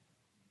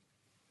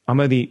 I'm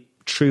only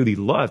truly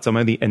loved, I'm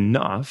only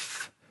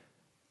enough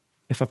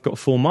if I've got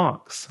full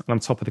marks and I'm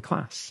top of the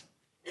class.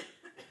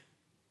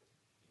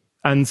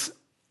 And,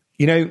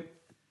 you know,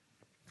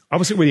 I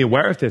wasn't really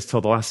aware of this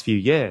till the last few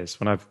years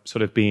when I've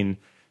sort of been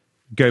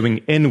going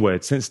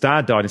inward. Since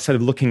Dad died, instead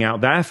of looking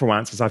out there for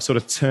answers, I've sort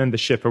of turned the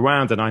ship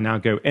around and I now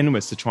go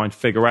inwards to try and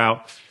figure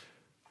out,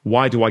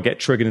 why do I get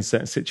triggered in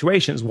certain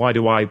situations? Why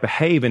do I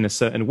behave in a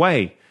certain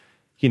way?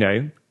 You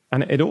know,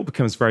 and it all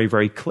becomes very,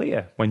 very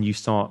clear when you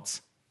start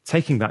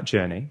taking that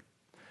journey.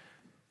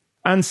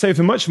 And so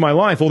for much of my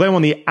life, although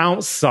on the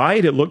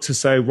outside it looked as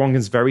though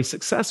Rangan's very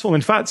successful, in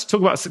fact, talk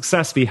about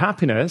success v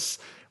happiness,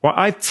 well,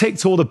 I've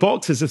ticked all the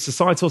boxes of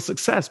societal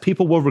success.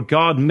 People will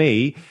regard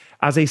me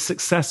as a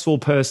successful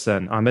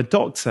person. I'm a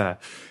doctor.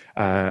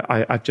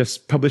 I've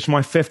just published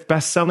my 5th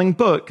best-selling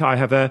book. I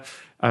have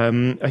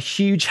a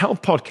huge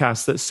health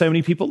podcast that so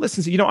many people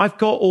listen to. I've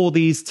got all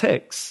these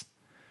ticks.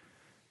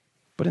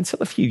 But until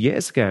a few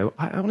years ago,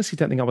 I honestly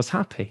don't think I was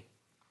happy.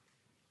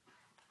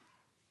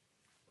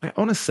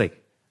 Honestly.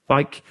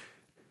 Like,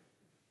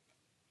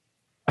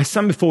 I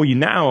stand before you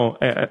now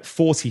at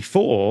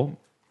 44.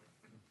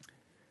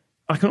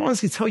 I can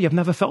honestly tell you I've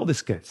never felt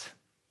this good.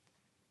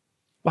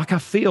 Like, I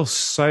feel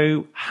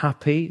so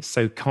happy,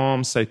 so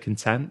calm, so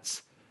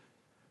content.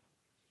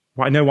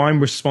 I know I'm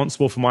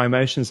responsible for my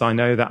emotions. I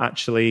know that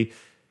actually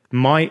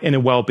my inner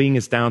well-being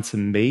is down to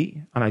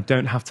me, and I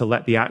don't have to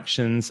let the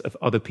actions of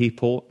other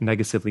people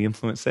negatively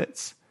influence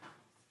it.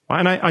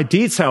 And I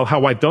detail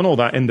how I've done all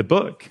that in the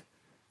book.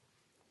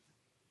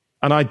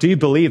 And I do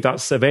believe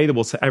that's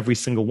available to every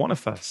single one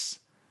of us.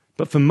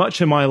 But for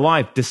much of my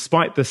life,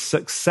 despite the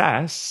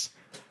success,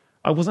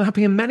 I wasn't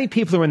happy. And many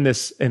people are in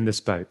this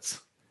boat.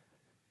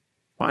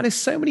 Right? There's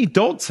so many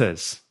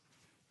doctors.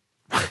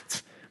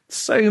 Right?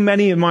 So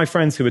many of my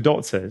friends who are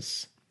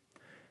doctors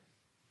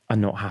are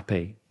not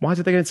happy. Why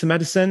did they go into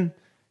medicine?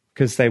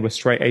 Because they were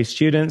straight A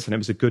students and it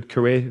was a good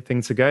career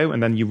thing to go.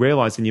 And then you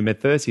realize in your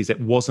mid-30s it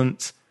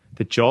wasn't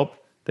the job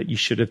that you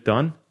should have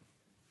done.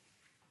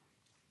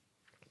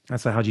 And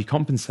so how do you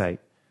compensate?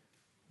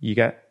 You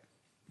get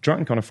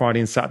drunk on a Friday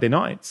and Saturday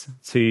night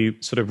to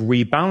sort of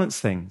rebalance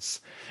things.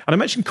 And I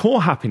mentioned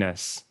core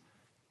happiness.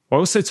 I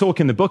also talk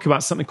in the book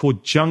about something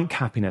called junk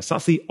happiness.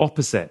 That's the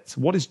opposite.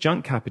 What is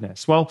junk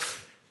happiness? Well,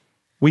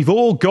 we've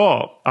all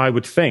got, I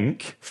would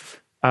think,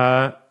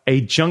 a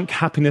junk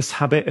happiness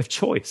habit of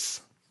choice,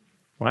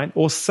 right?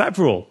 Or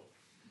several.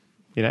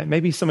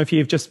 Maybe some of you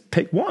have just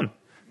picked one.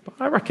 But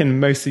I reckon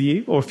most of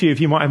you, or a few of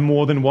you, might have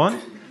more than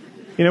one.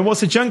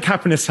 What's a junk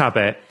happiness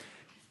habit?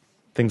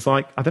 Things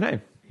like, I don't know,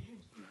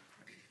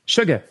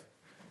 sugar,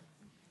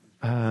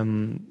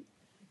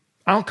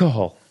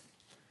 alcohol,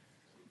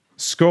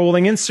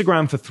 scrolling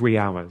Instagram for 3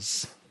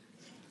 hours.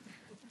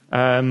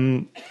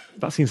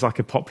 That seems like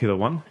a popular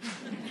one.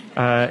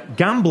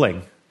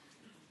 Gambling,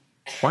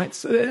 right?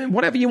 So,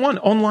 whatever you want.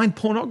 Online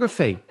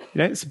pornography.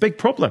 It's a big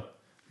problem.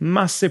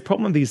 Massive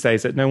problem these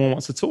days that no one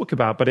wants to talk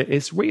about, but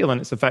it's real and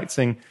it's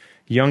affecting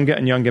younger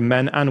and younger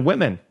men and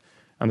women.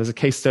 And there's a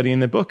case study in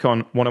the book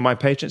on one of my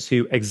patients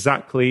who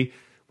exactly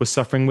was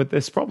suffering with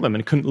this problem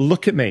and couldn't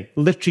look at me,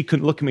 literally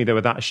couldn't look at me. They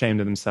were that ashamed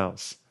of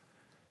themselves.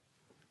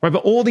 Right?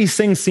 But all these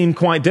things seem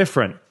quite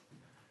different.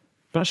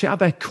 But actually at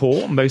their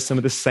core, most of them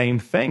are the same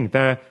thing.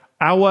 They're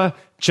our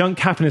junk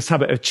happiness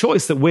habit of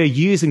choice that we're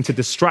using to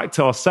distract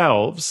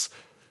ourselves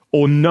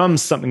or numb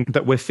something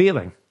that we're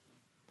feeling.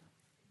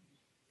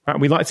 Right?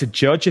 We like to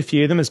judge a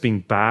few of them as being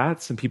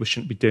bad and people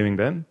shouldn't be doing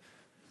them.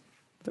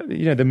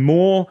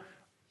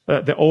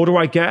 The older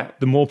I get,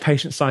 the more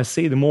patients I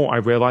see, the more I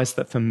realize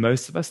that for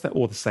most of us, they're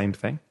all the same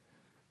thing.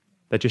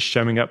 They're just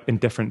showing up in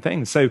different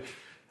things. So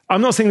I'm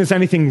not saying there's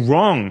anything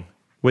wrong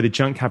with a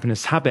junk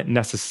happiness habit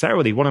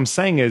necessarily. What I'm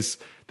saying is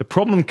the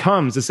problem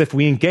comes as if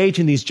we engage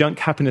in these junk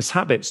happiness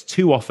habits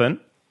too often,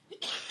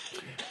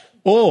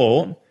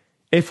 or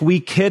if we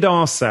kid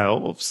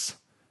ourselves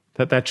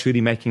that they're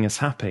truly making us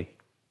happy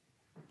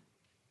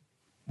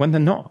when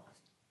they're not.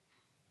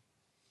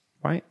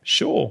 Right?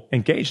 Sure,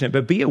 engage in it,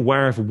 but be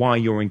aware of why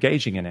you're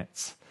engaging in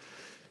it.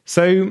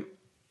 So,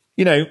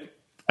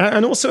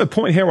 and also a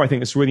point here I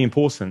think is really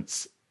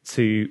important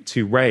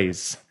to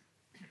raise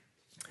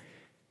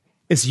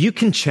is you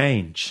can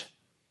change,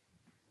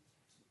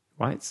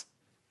 right?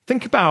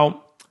 Think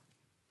about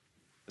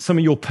some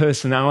of your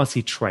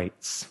personality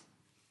traits.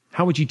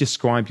 How would you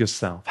describe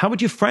yourself? How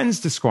would your friends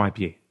describe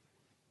you?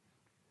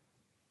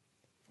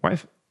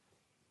 Right?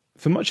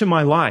 For much of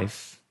my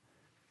life,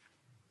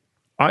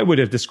 I would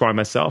have described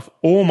myself,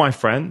 all my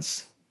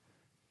friends,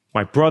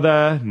 my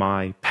brother,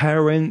 my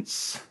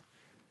parents,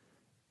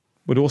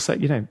 would all say,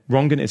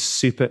 Rangan is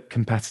super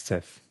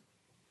competitive.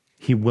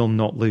 He will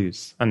not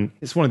lose. And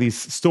it's one of these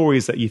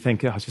stories that you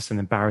think, it's just an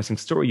embarrassing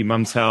story. Your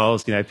mum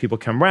tells, people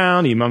come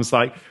round, your mum's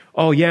like,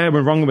 oh yeah,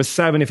 when Rangan was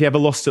 7, if he ever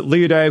lost at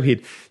Ludo,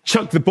 he'd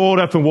chuck the board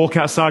up and walk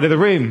outside of the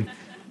room.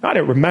 I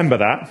don't remember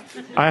that.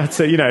 I had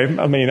to,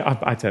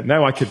 I don't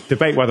know. I could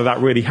debate whether that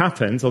really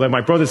happened, although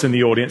my brother's in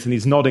the audience and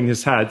he's nodding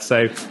his head,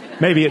 so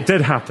maybe it did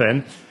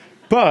happen.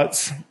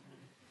 But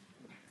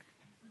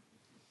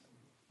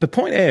the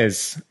point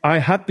is, I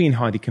have been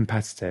highly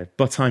competitive,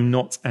 but I'm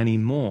not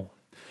anymore.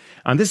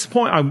 And this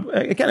point,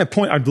 a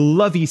point I'd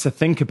love you to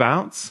think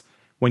about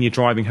when you're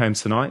driving home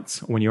tonight,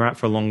 or when you're out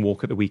for a long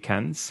walk at the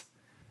weekends.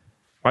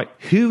 Right?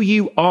 Who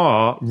you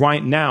are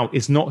right now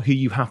is not who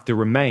you have to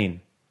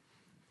remain.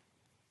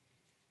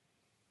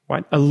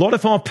 Right? A lot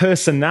of our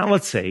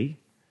personality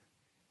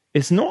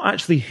is not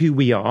actually who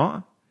we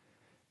are,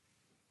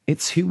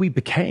 it's who we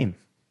became.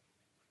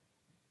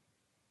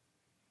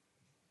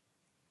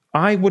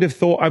 I would have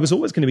thought I was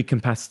always going to be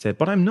competitive,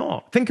 but I'm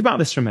not. Think about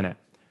this for a minute.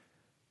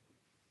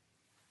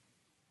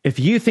 If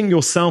you think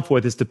your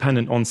self-worth is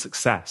dependent on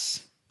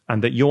success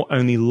and that you're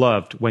only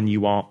loved when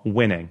you are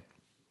winning,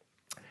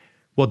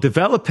 well,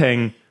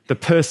 developing the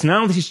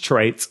personality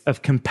traits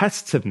of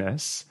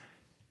competitiveness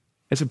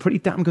is a pretty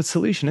damn good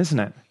solution, isn't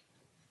it?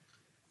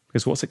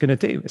 Because what's it going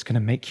to do? It's going to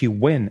make you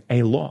win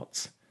a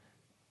lot,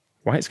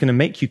 right? It's going to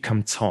make you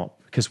come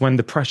top because when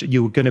the pressure,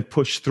 you're going to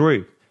push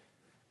through,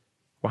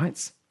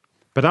 right?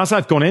 But as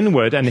I've gone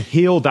inward and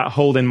healed that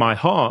hole in my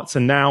heart,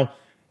 and now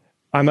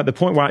I'm at the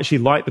point where I actually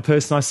like the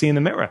person I see in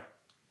the mirror.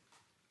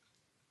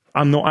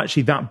 I'm not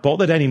actually that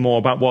bothered anymore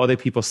about what other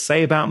people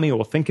say about me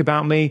or think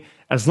about me.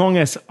 As long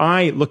as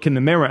I look in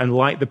the mirror and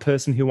like the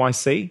person who I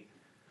see,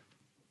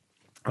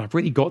 I've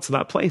really got to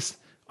that place.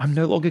 I'm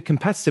no longer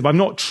competitive. I'm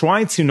not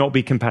trying to not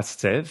be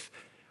competitive.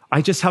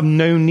 I just have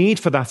no need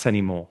for that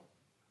anymore.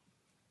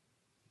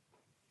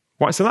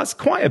 Right, so that's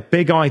quite a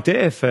big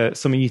idea for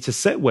some of you to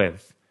sit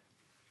with.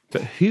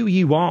 That who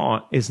you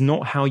are is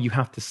not how you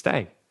have to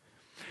stay.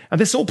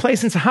 And this all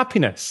plays into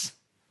happiness.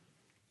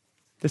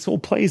 This all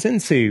plays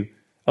into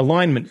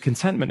alignment,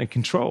 contentment, and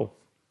control.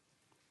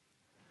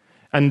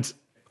 And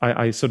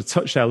I sort of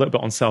touched there a little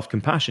bit on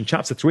self-compassion.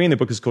 Chapter 3 in the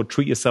book is called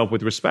Treat Yourself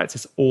with Respect.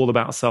 It's all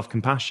about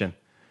self-compassion.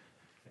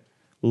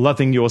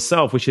 Loving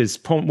yourself, which is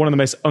one of the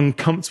most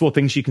uncomfortable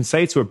things you can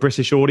say to a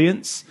British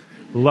audience.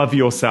 Love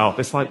yourself.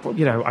 It's like,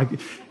 you know,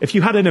 if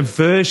you had an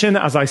aversion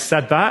as I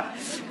said that,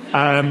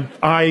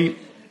 I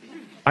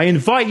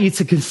invite you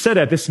to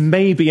consider this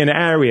may be an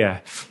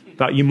area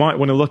that you might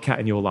want to look at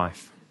in your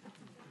life.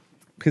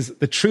 Because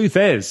the truth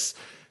is,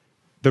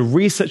 the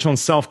research on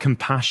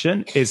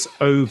self-compassion is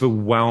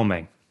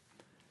overwhelming.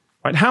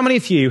 Right? How many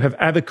of you have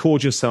ever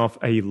called yourself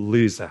a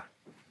loser?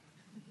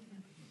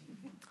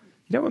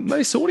 You know what,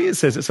 most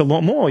audiences, it's a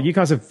lot more. You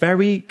guys are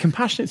very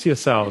compassionate to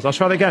yourselves. I'll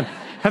try that again.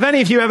 Have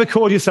any of you ever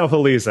called yourself a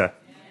loser?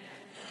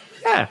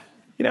 Yeah.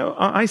 You know,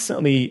 I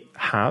certainly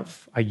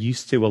have. I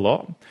used to a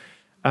lot.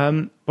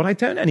 But I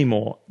don't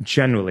anymore,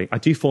 generally. I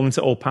do fall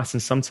into old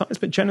patterns sometimes,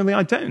 but generally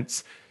I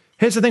don't.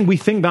 Here's the thing, we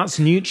think that's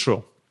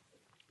neutral.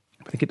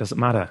 I think it doesn't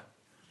matter.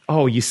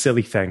 Oh, you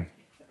silly thing.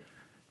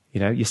 You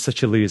know, you're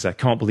such a loser.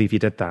 Can't believe you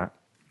did that.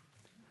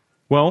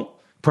 Well,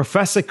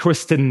 Professor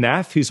Kristen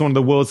Neff, who's one of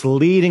the world's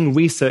leading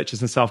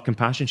researchers in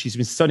self-compassion, she's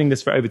been studying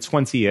this for over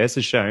 20 years,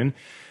 has shown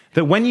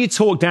that when you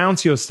talk down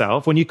to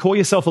yourself, when you call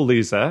yourself a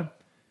loser,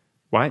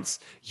 right,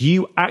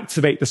 you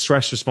activate the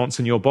stress response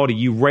in your body.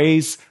 You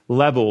raise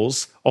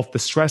levels of the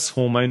stress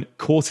hormone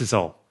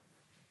cortisol.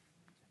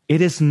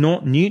 It is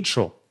not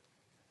neutral,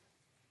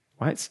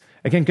 right?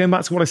 Again, going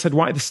back to what I said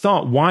right at the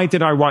start, why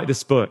did I write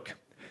this book?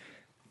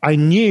 I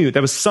knew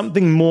there was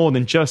something more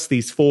than just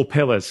these 4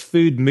 pillars: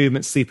 food,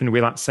 movement, sleep, and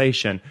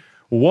relaxation.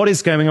 What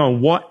is going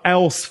on? What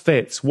else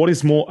fits? What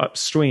is more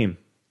upstream?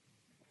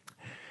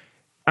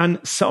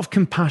 And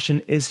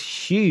self-compassion is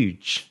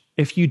huge.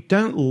 If you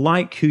don't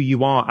like who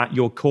you are at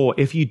your core,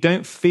 if you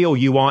don't feel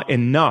you are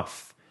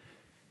enough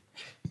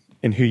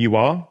in who you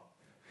are,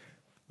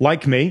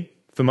 like me,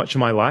 for much of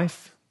my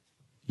life,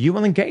 you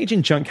will engage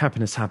in junk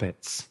happiness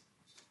habits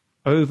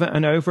over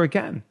and over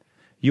again.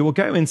 You will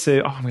go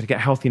into, I'm going to get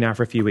healthy now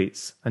for a few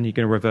weeks, and you're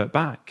going to revert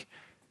back.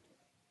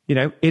 You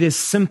know, it is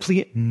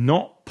simply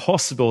not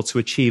possible to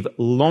achieve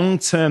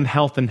long-term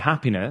health and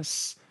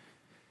happiness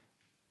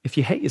if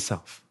you hate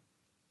yourself.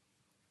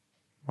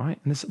 Right?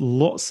 And there's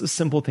lots of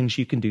simple things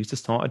you can do to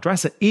start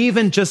address it.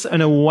 Even just an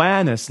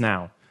awareness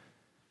now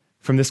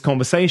from this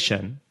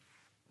conversation,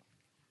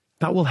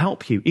 that will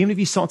help you. Even if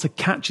you start to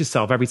catch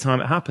yourself every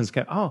time it happens,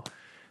 go, oh,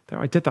 there,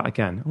 I did that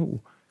again.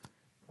 Oh,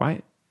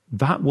 right?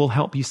 That will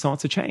help you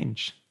start to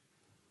change.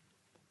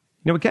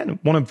 You know, again,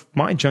 one of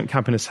my junk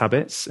happiness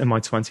habits in my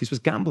 20s was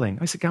gambling.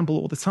 I used to gamble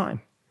all the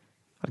time.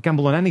 I'd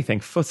gamble on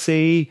anything: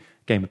 footy,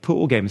 game of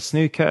pool, game of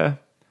snooker.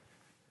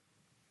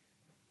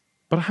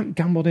 But I haven't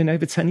gambled in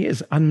over 10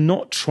 years. I'm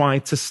not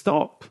trying to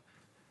stop.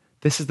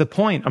 This is the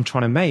point I'm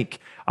trying to make.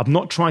 I'm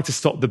not trying to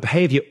stop the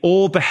behavior.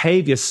 All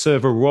behaviors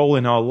serve a role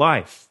in our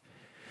life.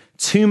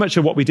 Too much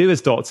of what we do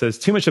as doctors,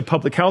 too much of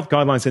public health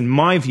guidelines, in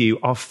my view,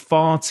 are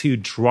far too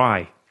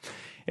dry.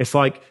 It's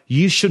like,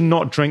 you should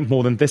not drink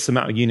more than this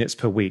amount of units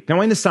per week. Now,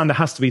 I understand there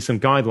has to be some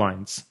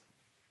guidelines.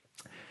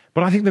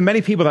 But I think that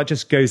many people, that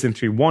just goes in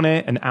through one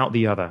ear and out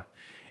the other.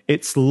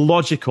 It's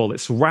logical,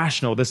 it's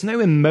rational, there's no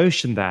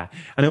emotion there.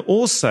 And it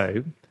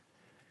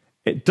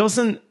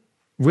doesn't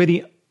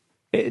really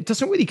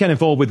get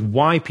involved with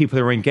why people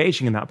are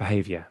engaging in that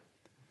behavior.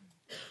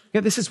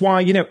 Yeah, this is why,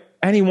 you know,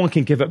 anyone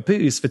can give up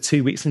booze for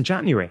 2 weeks in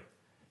January.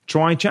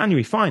 Dry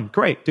January, fine,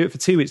 great. Do it for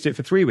 2 weeks, do it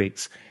for 3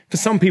 weeks. For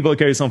some people, it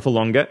goes on for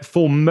longer.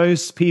 For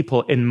most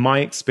people, in my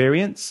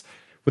experience,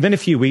 within a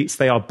few weeks,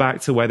 they are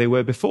back to where they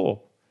were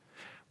before.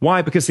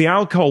 Why? Because the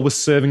alcohol was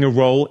serving a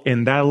role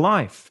in their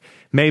life.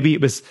 Maybe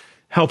it was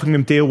helping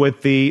them deal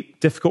with the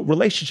difficult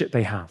relationship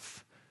they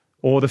have,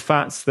 or the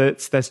fact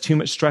that there's too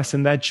much stress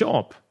in their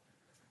job.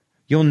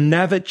 You'll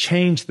never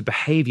change the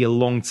behavior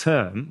long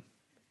term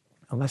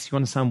unless you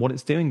understand what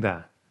it's doing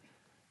there.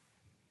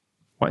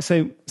 Right?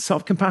 So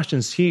self-compassion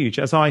is huge.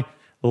 As I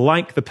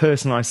like the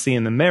person I see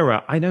in the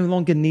mirror, I no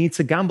longer need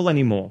to gamble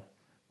anymore.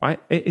 Right?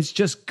 It's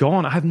just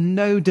gone. I have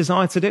no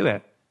desire to do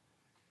it.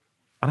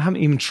 And I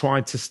haven't even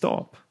tried to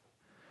stop.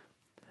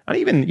 And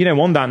even,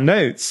 on that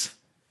note,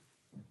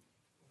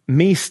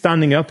 me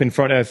standing up in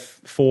front of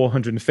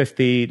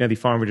 450, nearly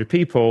 500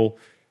 people,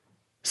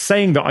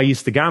 saying that I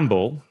used to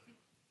gamble,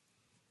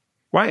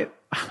 right?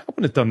 I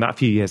wouldn't have done that a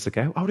few years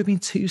ago. I would have been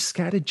too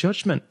scared of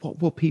judgment.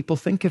 What will people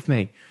think of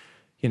me?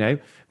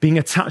 Being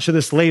attached to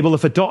this label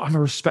of a doctor, I'm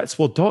a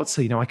respectable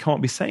doctor. I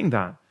can't be saying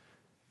that.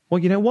 Well,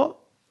 you know what?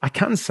 I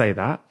can say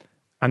that.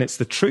 And it's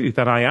the truth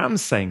that I am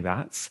saying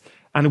that.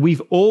 And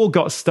we've all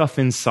got stuff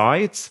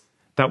inside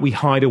that we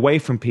hide away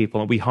from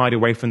people and we hide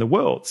away from the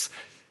world.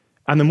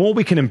 And the more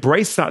we can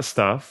embrace that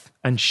stuff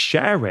and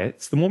share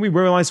it, the more we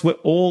realize we're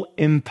all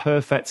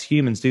imperfect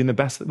humans doing the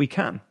best that we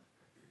can.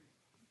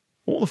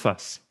 All of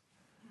us.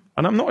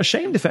 And I'm not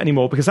ashamed of it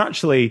anymore because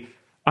actually,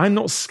 I'm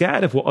not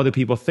scared of what other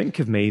people think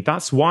of me.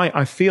 That's why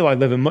I feel I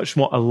live a much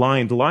more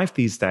aligned life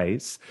these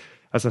days.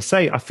 As I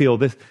say, I feel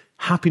this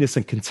happiness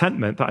and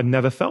contentment that I've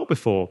never felt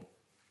before.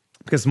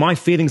 Because my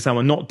feelings now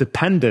are not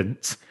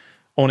dependent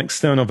on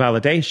external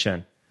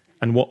validation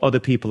and what other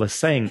people are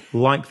saying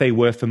like they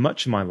were for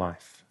much of my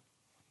life.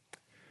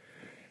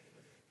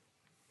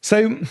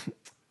 So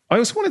I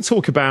also want to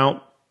talk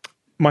about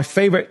my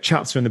favorite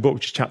chapter in the book,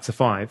 which is chapter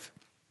 5,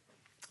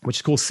 which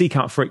is called Seek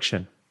Out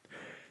Friction.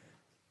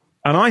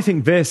 And I know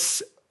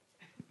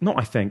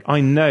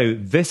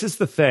this is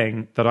the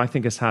thing that I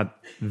think has had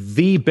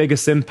the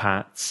biggest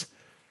impact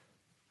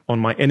on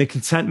my inner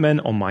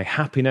contentment, on my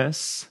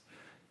happiness,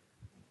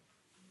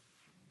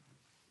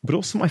 but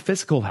also my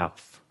physical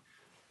health,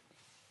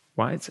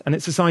 right? And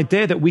it's this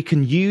idea that we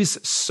can use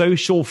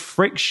social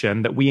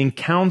friction that we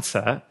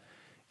encounter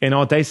in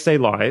our day-to-day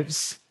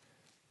lives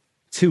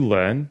to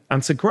learn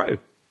and to grow.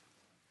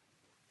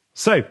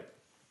 So,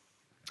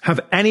 have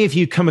any of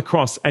you come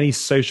across any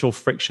social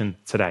friction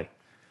today?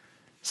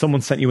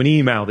 Someone sent you an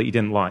email that you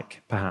didn't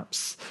like,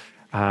 perhaps.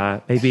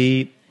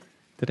 Maybe,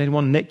 did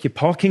anyone nick your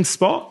parking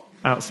spot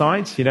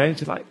outside? Did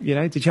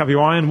you have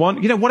your eye on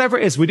one? Whatever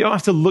it is, we don't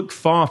have to look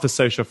far for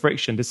social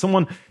friction. Did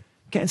someone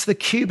get into the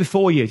queue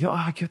before you?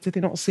 Did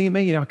they not see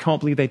me? I can't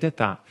believe they did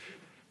that,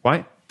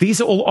 right?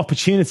 These are all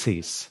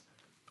opportunities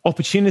to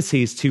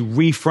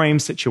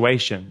reframe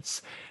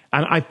situations.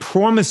 And I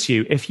promise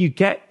you, if you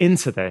get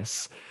into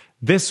this,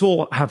 this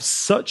will have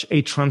such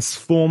a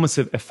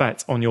transformative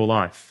effect on your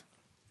life.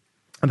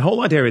 And the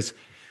whole idea is,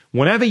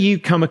 whenever you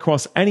come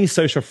across any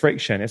social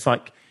friction, it's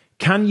like,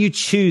 can you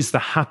choose the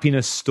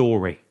happiness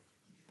story?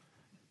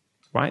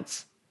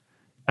 Right?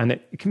 And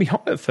it can be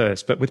hard at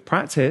first, but with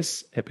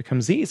practice, it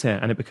becomes easier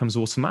and it becomes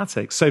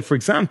automatic. So, for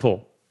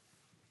example,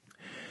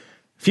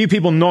 a few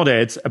people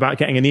nodded about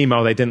getting an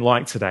email they didn't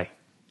like today.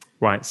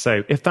 Right?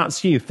 So, if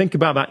that's you, think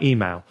about that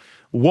email.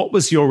 What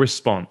was your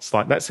response?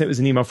 Like, let's say it was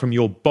an email from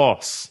your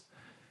boss.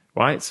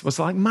 Right? It was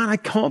like, man, I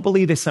can't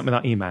believe they sent me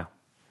that email.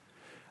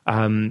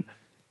 Can't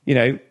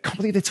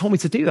believe they told me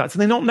to do that. Do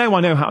they not know I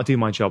know how to do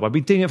my job? I've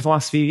been doing it for the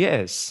last few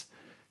years.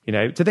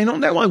 Do they not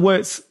know I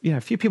worked?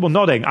 A few people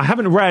nodding. I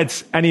haven't read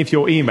any of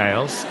your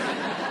emails,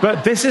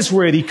 but this is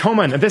really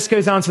common. And this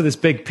goes down to this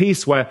big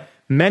piece where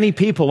many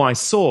people I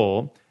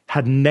saw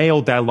had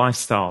nailed their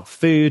lifestyle.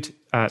 Food,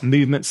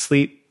 movement,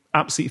 sleep,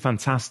 absolutely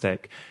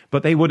fantastic.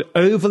 But they would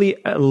overly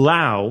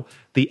allow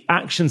the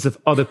actions of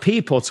other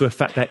people to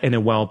affect their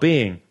inner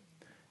well-being.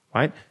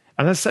 Right?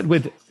 And as I said,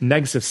 with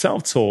negative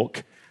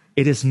self-talk,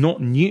 it is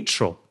not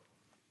neutral.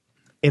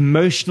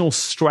 Emotional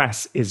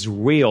stress is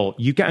real.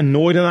 You get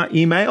annoyed at that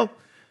email,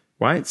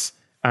 right?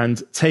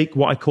 And take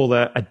what I call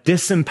a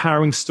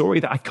disempowering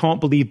story that I can't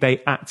believe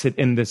they acted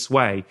in this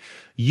way.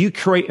 You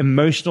create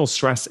emotional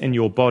stress in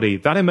your body.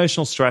 That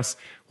emotional stress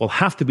will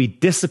have to be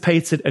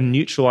dissipated and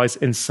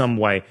neutralized in some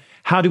way.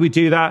 How do we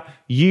do that?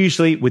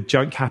 Usually with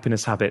junk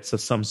happiness habits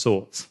of some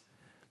sort,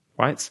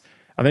 right?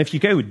 And then if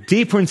you go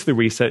deeper into the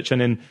research,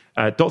 and in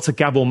Dr.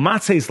 Gabor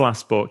Mate's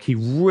last book, he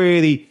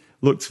really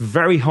looked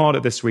very hard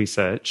at this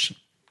research.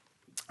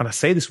 And I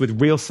say this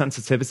with real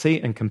sensitivity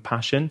and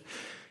compassion.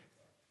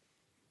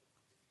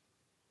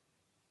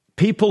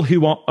 People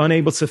who are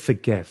unable to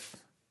forgive,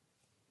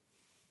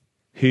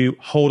 who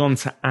hold on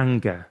to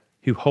anger,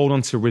 who hold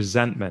on to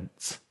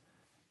resentment,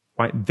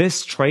 right?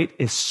 This trait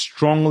is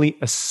strongly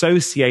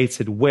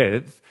associated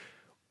with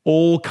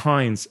all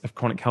kinds of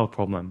chronic health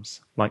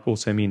problems, like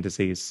autoimmune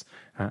disease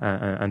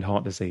and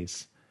heart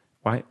disease,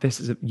 right?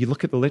 You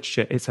look at the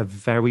literature, it's a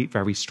very,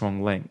 very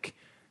strong link,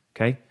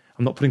 okay?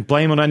 I'm not putting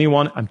blame on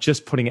anyone. I'm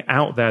just putting it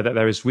out there that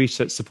there is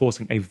research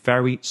supporting a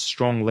very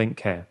strong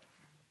link here.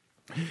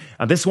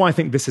 And this is why I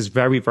think this is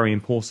very, very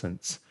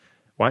important,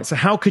 right? So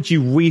how could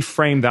you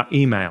reframe that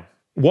email?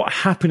 What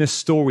happiness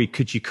story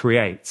could you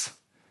create?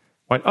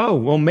 Like, oh,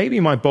 well, maybe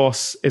my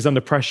boss is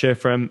under pressure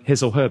from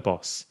his or her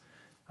boss,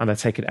 and they're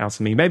taking it out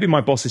on me. Maybe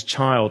my boss's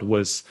child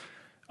was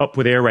up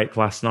with earache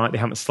last night. They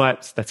haven't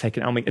slept. They're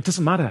taking it out on me. It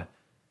doesn't matter.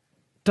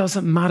 It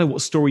doesn't matter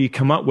what story you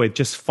come up with.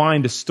 Just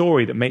find a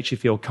story that makes you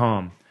feel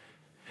calm.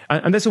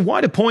 And there's a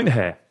wider point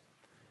here,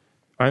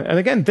 Right? And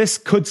again, this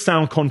could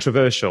sound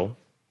controversial.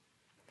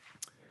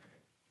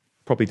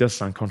 Probably does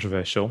sound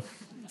controversial.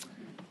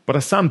 But I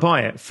stand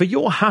by it. For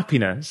your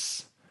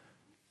happiness,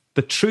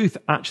 the truth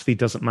actually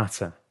doesn't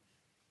matter.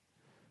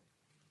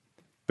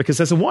 Because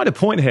there's a wider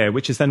point here,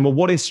 which is then, well,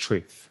 what is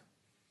truth?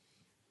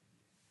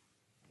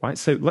 Right?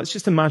 So let's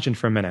just imagine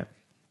for a minute.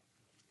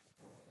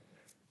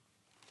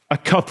 A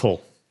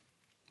couple,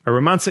 a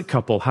romantic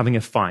couple having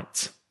a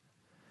fight.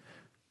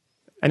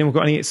 Anyone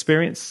got any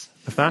experience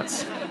of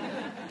that?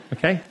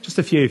 Okay, just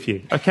a few of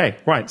you. Okay,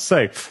 right.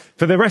 So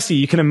for the rest of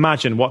you can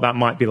imagine what that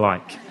might be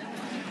like.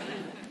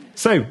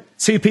 So,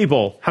 two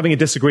people having a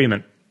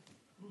disagreement.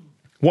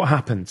 What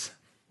happens?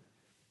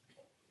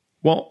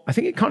 Well, I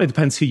think it kind of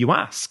depends who you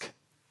ask.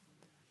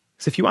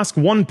 So if you ask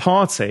one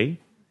party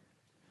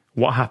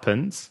what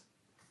happens,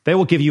 they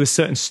will give you a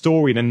certain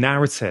story and a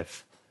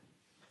narrative.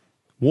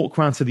 Walk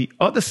around to the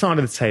other side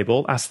of the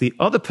table, ask the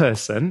other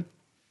person,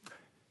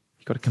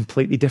 you've got a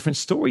completely different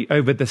story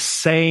over the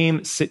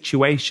same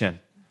situation.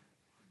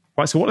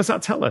 Right, so what does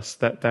that tell us?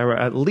 That there are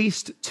at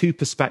least two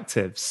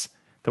perspectives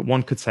that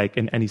one could take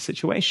in any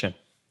situation.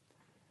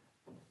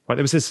 Right,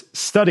 there was this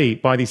study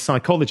by these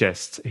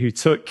psychologists who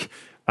took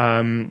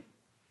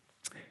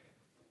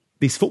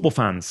these football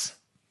fans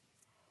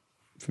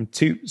from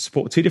two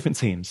different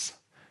teams,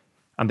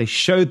 and they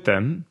showed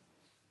them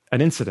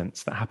an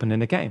incident that happened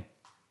in a game.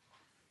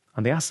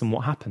 And they asked them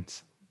what happened.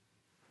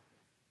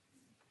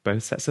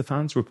 Both sets of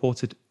fans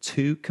reported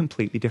two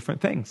completely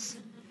different things.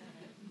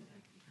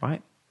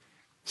 Right?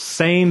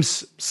 Same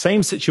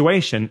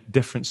situation,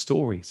 different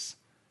stories.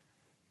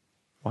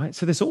 Right?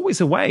 So there's always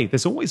a way.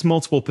 There's always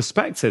multiple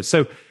perspectives.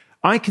 So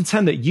I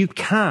contend that you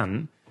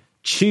can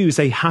choose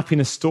a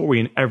happiness story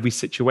in every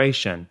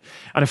situation.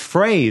 And a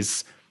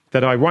phrase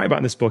that I write about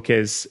in this book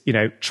is,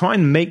 try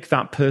and make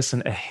that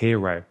person a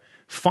hero.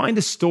 Find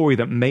a story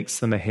that makes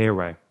them a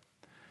hero.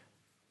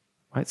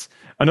 Right?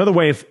 Another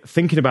way of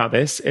thinking about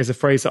this is a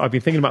phrase that I've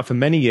been thinking about for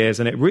many years,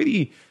 and it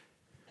really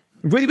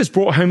was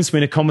brought home to me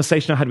in a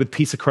conversation I had with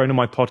Peter Crone on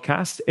my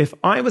podcast. If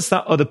I was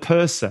that other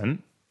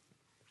person,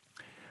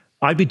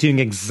 I'd be doing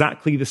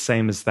exactly the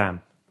same as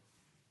them.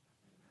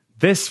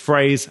 This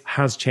phrase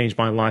has changed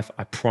my life,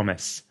 I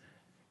promise.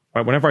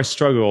 Right? Whenever I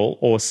struggle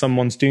or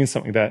someone's doing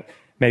something that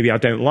maybe I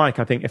don't like,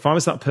 I think if I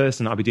was that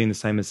person, I'd be doing the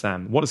same as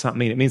them. What does that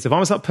mean? It means if I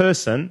was that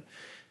person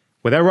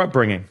with their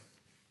upbringing,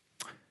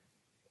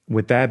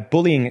 with their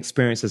bullying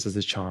experiences as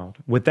a child,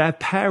 with their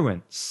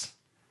parents,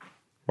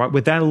 right,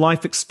 with their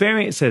life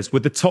experiences,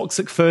 with the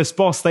toxic first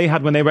boss they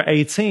had when they were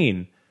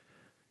 18.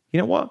 You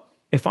know what?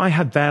 If I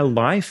had their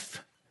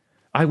life,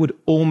 I would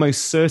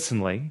almost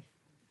certainly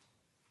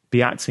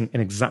be acting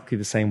in exactly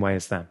the same way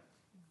as them.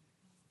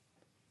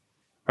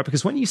 Right?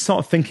 Because when you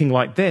start thinking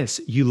like this,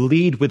 you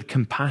lead with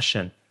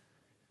compassion.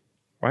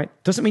 Right?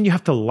 Doesn't mean you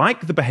have to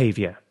like the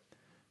behavior.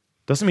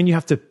 Doesn't mean you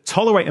have to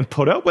tolerate and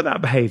put up with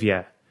that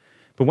behavior.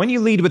 But when you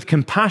lead with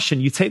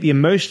compassion, you take the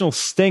emotional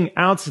sting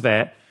out of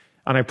it,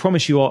 and I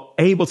promise you are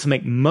able to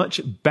make much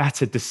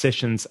better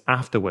decisions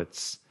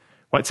afterwards.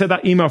 Right? Take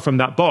that email from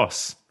that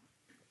boss.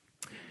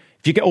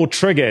 If you get all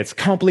triggered,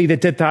 can't believe they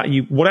did that,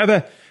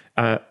 whatever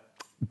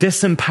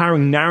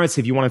disempowering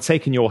narrative you want to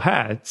take in your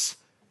head,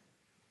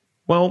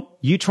 well,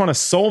 you trying to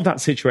solve that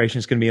situation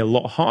is going to be a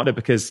lot harder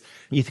because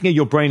you think of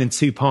your brain in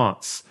two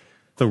parts,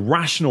 the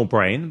rational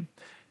brain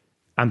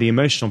and the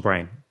emotional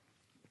brain.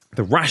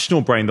 The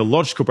rational brain, the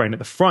logical brain at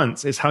the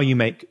front is how you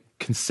make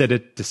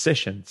considered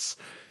decisions.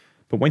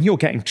 But when you're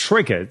getting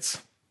triggered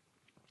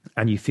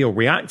and you feel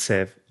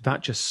reactive,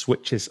 that just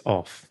switches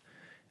off.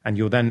 And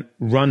you're then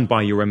run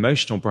by your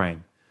emotional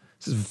brain.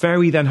 So it's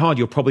very then hard.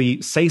 You'll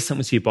probably say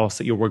something to your boss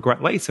that you'll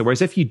regret later.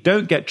 Whereas if you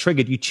don't get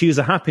triggered, you choose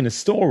a happiness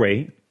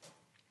story,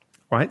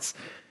 right?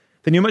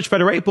 Then you're much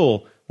better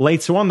able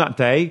later on that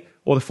day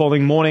or the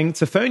following morning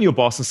to phone your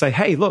boss and say,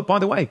 hey, look, by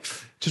the way,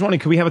 just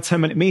wondering, could we have a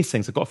 10-minute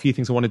meeting? I've got a few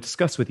things I want to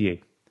discuss with you.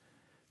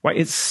 Right?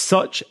 It's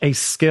such a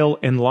skill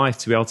in life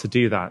to be able to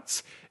do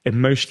that.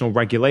 Emotional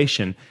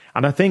regulation.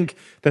 And I think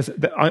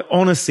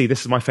honestly,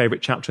 this is my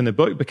favorite chapter in the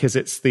book because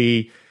it's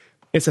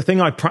a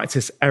thing I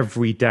practice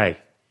every day.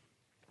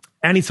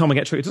 Anytime I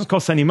get triggered, it doesn't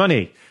cost any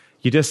money.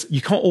 You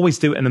can't always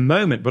do it in the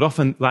moment, but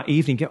often that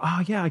evening, you go,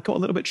 oh yeah, I got a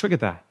little bit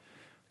triggered there.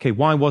 Okay,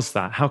 why was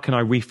that? How can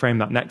I reframe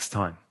that next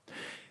time?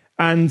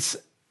 And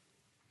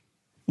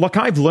like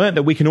I've learned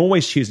that we can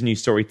always choose a new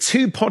story.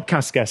 2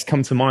 podcast guests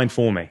come to mind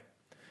for me.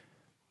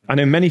 I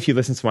know many of you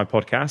listen to my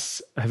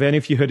podcasts. Have any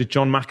of you heard of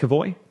John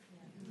McAvoy?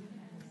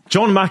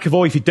 John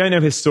McAvoy, if you don't know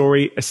his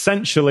story,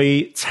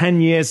 essentially 10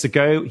 years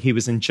ago, he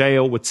was in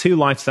jail with 2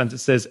 life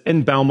sentences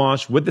in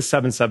Belmarsh with the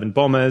 7/7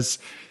 bombers.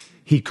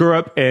 He grew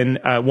up in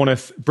one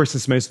of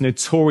Britain's most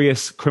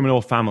notorious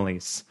criminal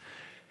families.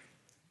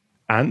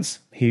 And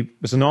he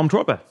was an armed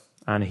robber.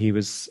 And he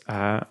was,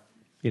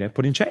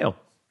 put in jail.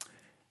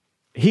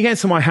 He came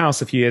to my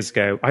house a few years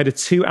ago. I had a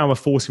 2-hour,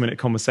 40-minute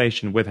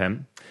conversation with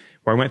him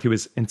where I went through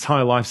his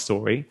entire life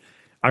story.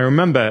 I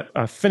remember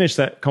I finished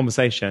that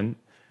conversation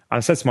and I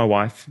said to my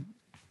wife,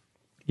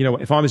 you know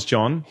what, if I was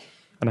John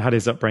and I had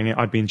his upbringing,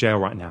 I'd be in jail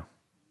right now.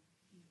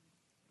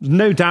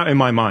 No doubt in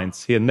my mind.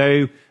 He had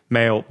no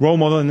male role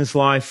model in his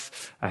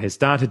life. His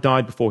dad had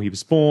died before he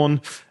was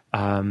born.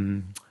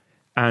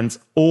 And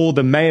all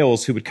the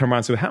males who would come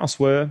around to a house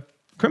were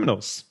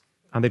criminals.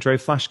 And they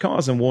drove flash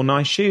cars and wore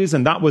nice shoes.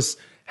 And that was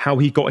how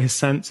he got his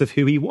sense of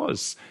who he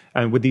was,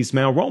 and with these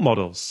male role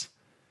models.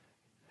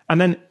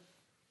 And then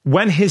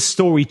when his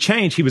story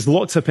changed, he was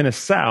locked up in a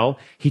cell.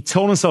 He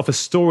told himself a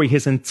story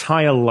his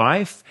entire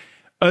life.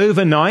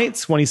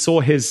 Overnight, when he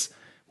saw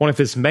one of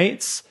his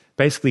mates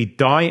basically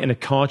die in a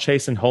car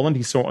chase in Holland,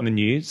 he saw it on the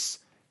news.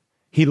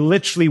 He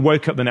literally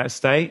woke up the next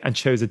day and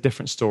chose a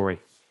different story.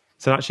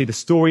 So actually, the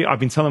story I've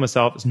been telling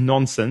myself is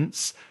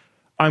nonsense.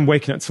 I'm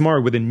waking up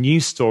tomorrow with a new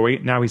story.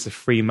 Now he's a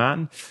free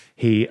man.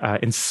 He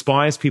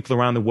inspires people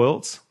around the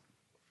world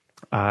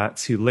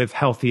to live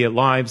healthier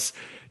lives.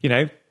 You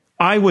know,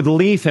 I would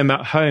leave him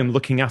at home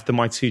looking after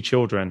my 2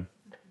 children.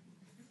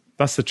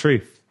 That's the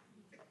truth,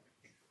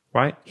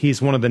 right?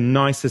 He's one of the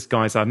nicest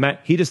guys I've met.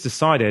 He just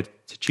decided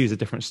to choose a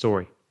different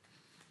story,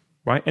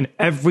 right? And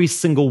every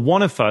single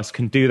one of us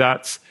can do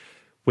that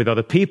with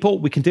other people.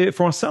 We can do it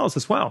for ourselves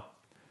as well.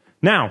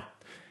 Now,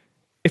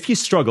 if you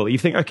struggle, you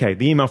think, okay,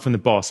 the email from the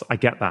boss, I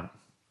get that,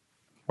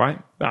 right?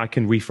 I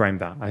can reframe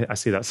that. I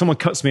see that. Someone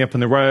cuts me up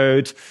on the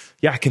road.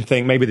 Yeah, I can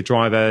think maybe the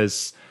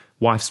driver's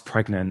wife's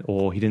pregnant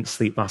or he didn't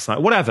sleep last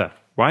night, whatever,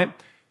 right?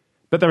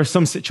 But there are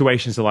some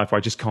situations in life where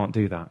I just can't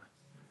do that.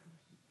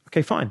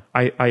 Okay, fine.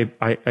 I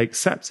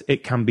accept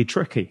it can be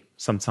tricky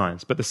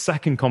sometimes. But the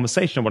second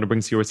conversation I want to bring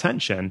to your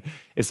attention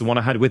is the one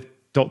I had with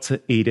Dr.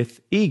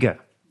 Edith Eger,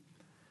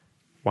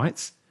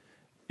 right?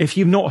 If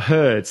you've not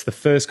heard the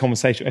first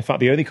conversation, in fact,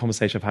 the only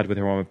conversation I've had with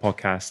her on my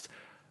podcast,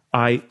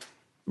 I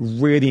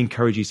really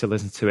encourage you to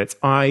listen to it.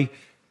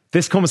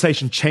 This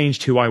conversation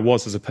changed who I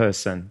was as a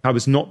person. I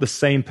was not the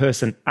same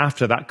person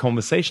after that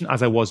conversation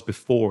as I was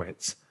before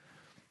it.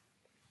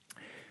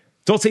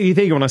 Dr.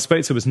 Edith Eger, when I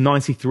spoke to her, was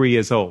 93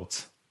 years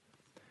old.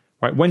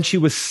 Right? When she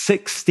was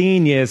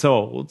 16 years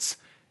old,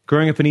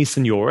 growing up in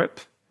Eastern Europe,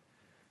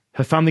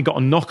 her family got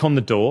a knock on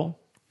the door.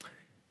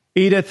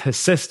 Edith, her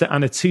sister,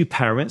 and her 2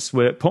 parents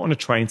were put on a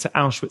train to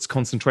Auschwitz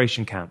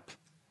concentration camp.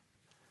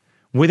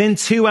 Within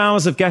 2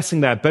 hours of getting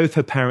there, both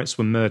her parents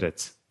were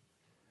murdered.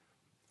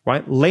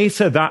 Right?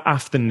 Later that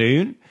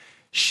afternoon,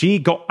 she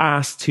got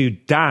asked to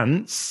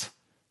dance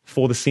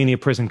for the senior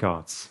prison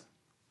guards.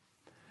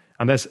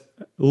 And there's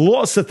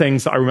lots of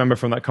things that I remember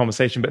from that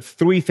conversation, but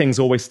 3 things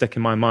always stick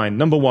in my mind.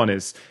 Number 1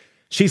 is,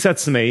 she said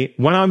to me,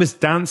 when I was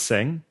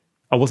dancing,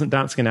 I wasn't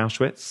dancing in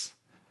Auschwitz.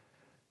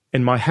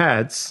 In my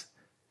head,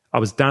 I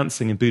was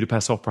dancing in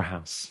Budapest Opera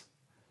House.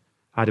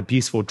 I had a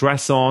beautiful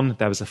dress on.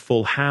 There was a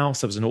full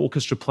house. There was an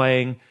orchestra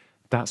playing.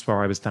 That's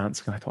where I was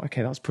dancing. And I thought,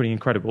 okay, that's pretty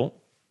incredible.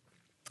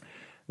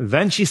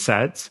 Then she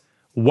said,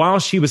 while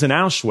she was in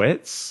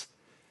Auschwitz,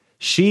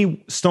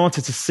 she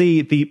started to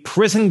see the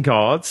prison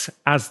guards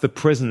as the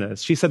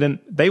prisoners. She said, and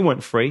they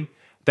weren't free.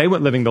 They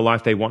weren't living the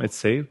life they wanted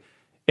to.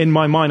 In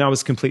my mind, I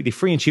was completely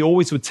free. And she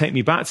always would take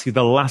me back to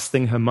the last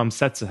thing her mum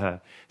said to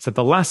her. So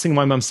the last thing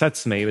my mum said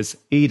to me was,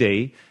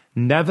 Edie,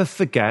 never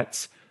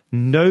forget,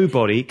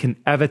 nobody can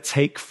ever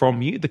take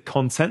from you the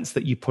contents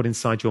that you put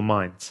inside your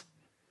mind.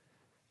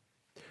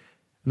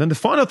 And then the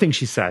final thing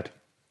she said,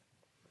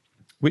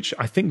 which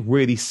I think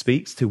really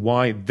speaks to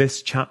why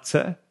this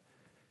chapter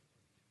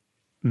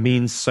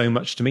means so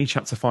much to me,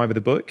 chapter 5 of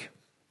the book.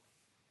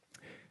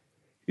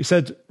 He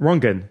said,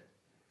 Rangan,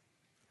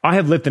 I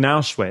have lived in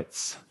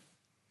Auschwitz,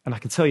 and I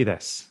can tell you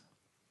this.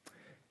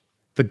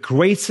 The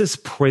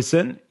greatest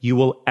prison you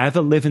will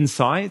ever live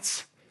inside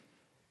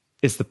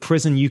is the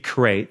prison you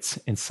create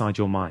inside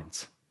your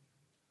mind.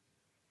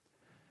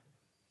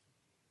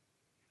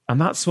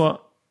 And that's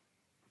what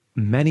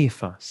many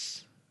of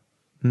us,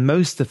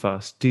 most of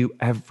us, do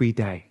every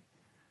day.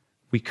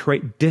 We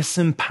create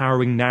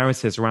disempowering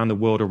narratives around the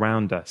world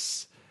around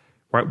us,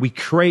 right? We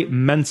create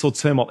mental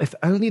turmoil. If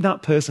only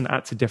that person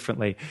acted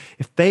differently.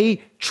 If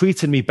they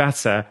treated me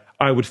better,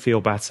 I would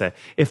feel better.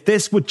 If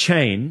this would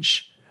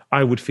change,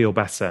 I would feel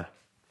better.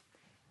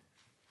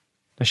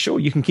 Now, sure,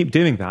 you can keep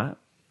doing that.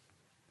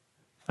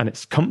 And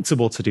it's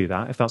comfortable to do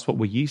that if that's what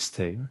we're used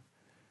to.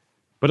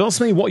 But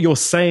ultimately, what you're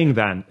saying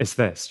then is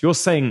this. You're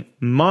saying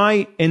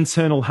my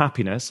internal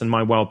happiness and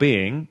my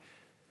well-being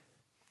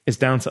is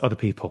down to other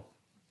people.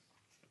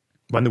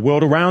 When the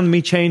world around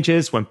me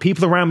changes, when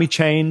people around me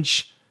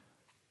change,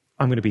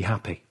 I'm going to be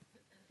happy.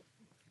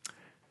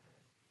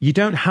 You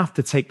don't have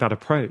to take that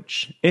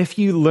approach. If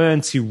you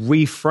learn to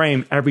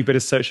reframe every bit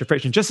of social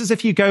friction, just as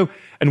if you go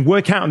and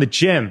work out in the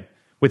gym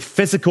with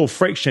physical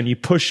friction, you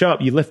push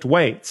up, you lift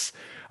weights.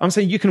 I'm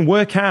saying you can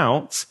work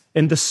out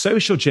in the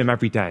social gym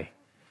every day.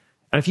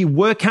 And if you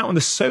work out in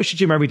the social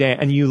gym every day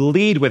and you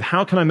lead with,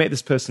 how can I make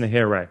this person a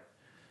hero?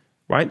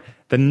 Right?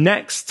 The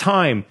next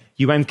time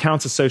you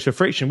encounter social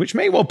friction, which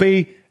may well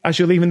be as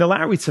you're leaving the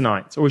Lowry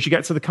tonight or as you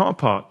get to the car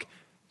park,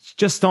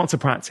 just start to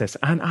practice.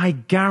 And I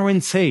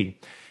guarantee,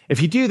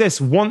 if you do this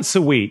once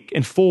a week,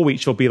 in 4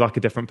 weeks, you'll be like a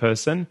different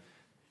person.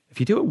 If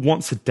you do it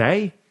once a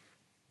day,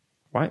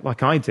 right,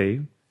 like I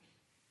do,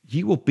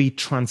 you will be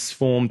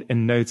transformed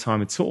in no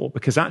time at all.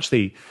 Because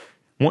actually,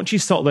 once you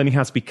start learning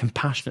how to be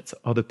compassionate to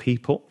other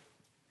people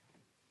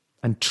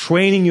and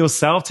training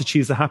yourself to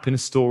choose the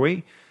happiness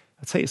story,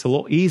 I'd say it's a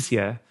lot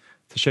easier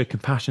to show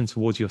compassion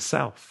towards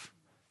yourself,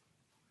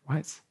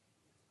 right?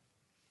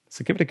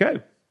 So give it a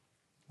go,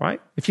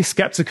 right? If you're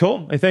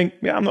skeptical, I think,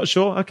 yeah, I'm not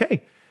sure.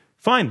 Okay,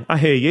 fine, I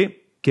hear you.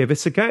 Give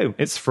it a go.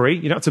 It's free.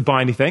 You don't have to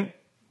buy anything,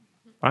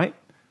 right?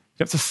 You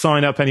don't have to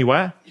sign up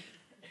anywhere.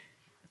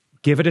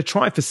 Give it a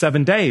try for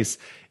 7 days.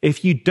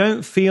 If you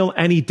don't feel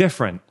any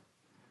different,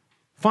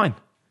 fine.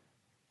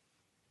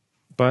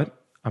 But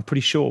I'm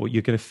pretty sure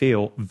you're going to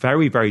feel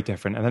very, very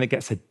different. And then it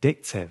gets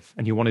addictive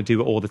and you want to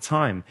do it all the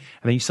time.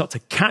 And then you start to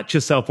catch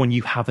yourself when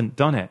you haven't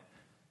done it,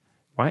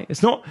 right?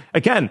 It's not,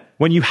 again,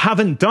 when you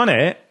haven't done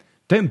it,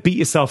 don't beat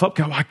yourself up.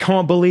 Go, I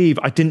can't believe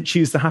I didn't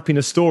choose the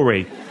happiness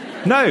story.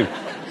 No,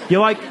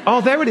 you're like,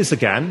 oh, there it is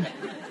again.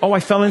 Oh, I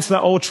fell into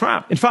that old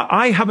trap. In fact,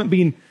 I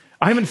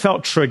haven't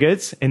felt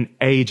triggered in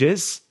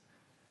ages,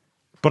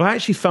 but I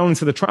actually fell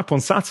into the trap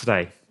on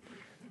Saturday.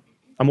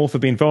 I'm all for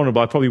being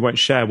vulnerable. I probably won't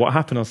share what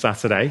happened on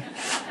Saturday.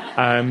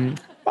 Well,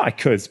 I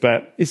could,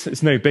 but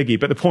it's no biggie.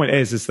 But the point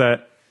is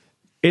that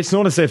it's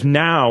not as if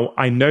now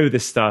I know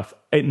this stuff.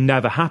 It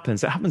never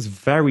happens. It happens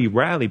very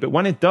rarely. But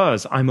when it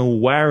does, I'm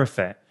aware of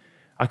it.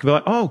 I could be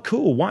like, oh,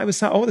 cool. Why was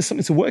that? Oh, there's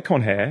something to work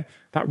on here.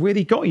 That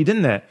really got you,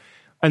 didn't it?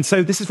 And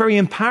so this is very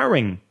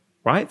empowering,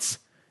 right?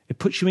 It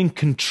puts you in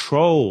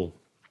control.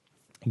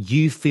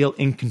 You feel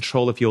in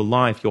control of your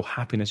life, your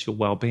happiness, your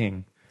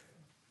well-being.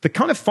 The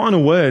kind of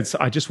final words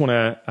I just want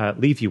to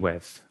leave you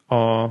with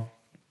are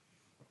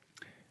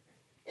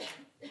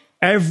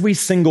every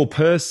single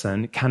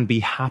person can be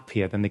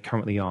happier than they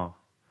currently are.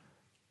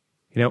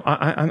 You know,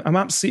 I'm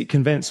absolutely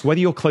convinced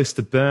whether you're close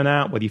to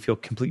burnout, whether you feel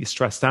completely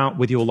stressed out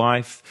with your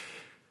life,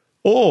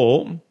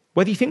 or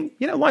whether you think,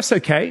 you know, life's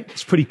okay,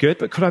 it's pretty good,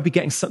 but could I be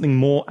getting something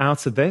more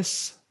out of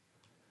this?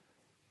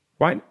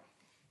 Right?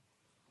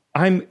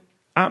 I'm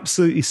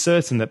absolutely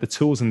certain that the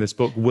tools in this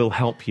book will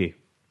help you.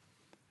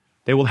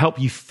 They will help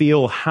you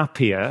feel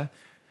happier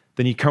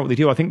than you currently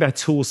do. I think they're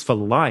tools for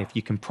life.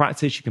 You can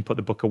practice, you can put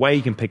the book away,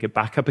 you can pick it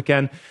back up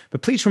again.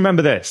 But please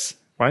remember this,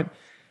 right?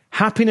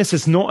 Happiness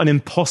is not an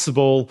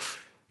impossible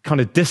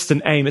kind of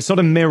distant aim. It's not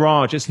a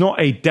mirage. It's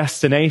not a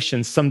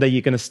destination someday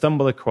you're going to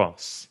stumble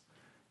across.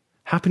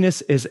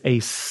 Happiness is a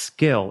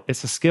skill.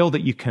 It's a skill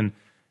that you can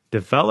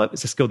develop.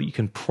 It's a skill that you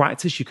can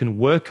practice, you can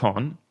work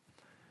on.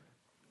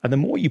 And the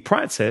more you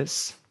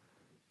practice,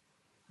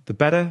 the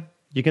better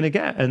you're going to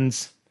get. And,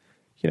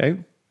 you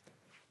know,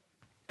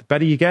 the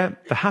better you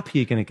get, the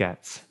happier you're going to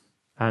get.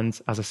 And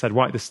as I said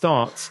right at the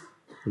start,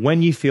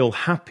 when you feel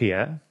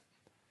happier,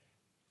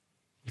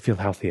 you feel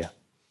healthier.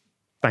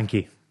 Thank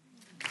you.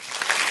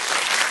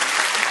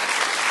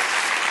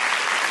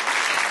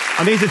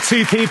 And these are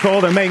two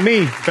people that make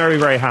me very,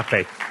 very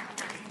happy.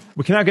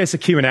 We can now go to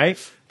Q&A.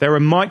 There are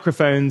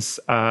microphones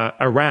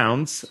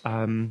around.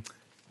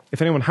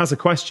 If anyone has a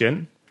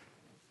question.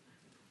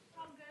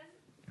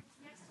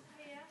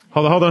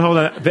 Hold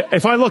on.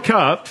 If I look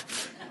up,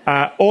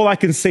 all I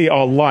can see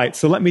are lights.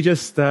 So let me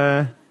just,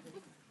 can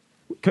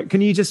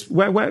you just,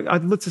 where,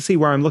 I'd love to see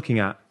where I'm looking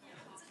at.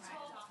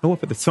 Oh,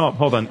 up at the top.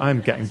 Hold on,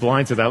 I'm getting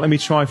blinded there. Let me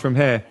try from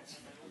here.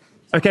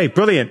 Okay,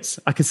 brilliant.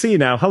 I can see you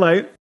now.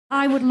 Hello.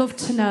 I would love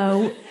to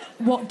know,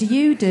 what do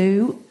you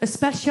do,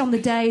 especially on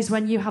the days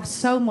when you have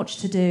so much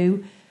to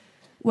do,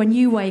 when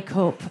you wake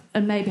up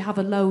and maybe have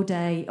a low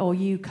day or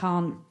you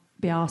can't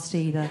be arsed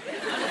either?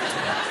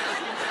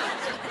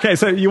 Okay,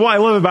 so what I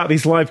love about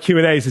these live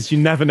Q&As is you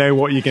never know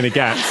what you're going to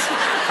get.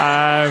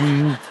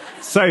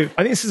 So I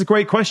think this is a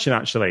great question,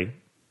 actually,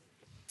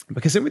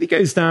 because it really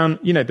goes down,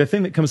 you know, the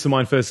thing that comes to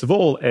mind, first of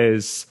all,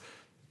 is,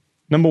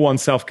 number one,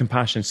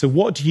 self-compassion. So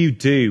what do you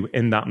do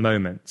in that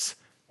moment,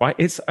 right?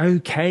 It's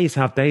okay to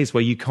have days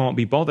where you can't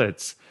be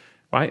bothered,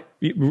 right?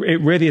 It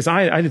really is.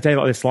 I had a day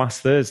like this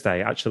last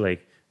Thursday,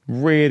 actually.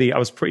 Really, I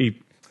was pretty...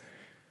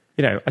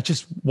 You know, I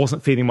just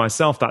wasn't feeling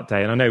myself that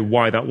day. And I know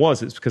why that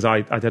was. It's because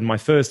I did my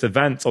first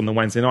event on the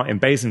Wednesday night in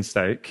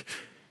Basingstoke.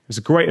 It was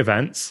a great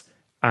event,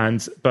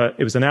 but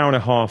it was an hour and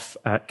a half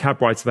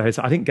cab ride to the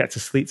hotel. I didn't get to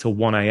sleep till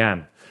 1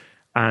 a.m.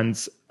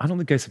 And I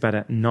normally go to bed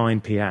at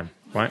 9 p.m.,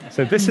 right?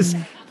 So this is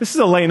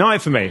a late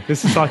night for me.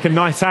 This is like a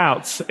night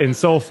out in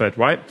Salford,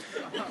 right?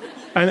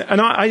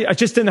 And I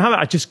just didn't have it.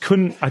 I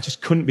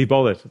just couldn't be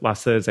bothered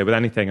last Thursday with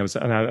anything.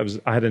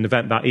 I had an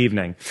event that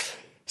evening.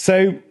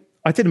 So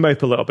I did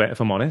mope a little bit, if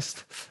I'm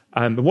honest.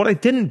 But what I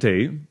didn't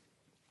do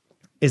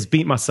is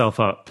beat myself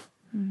up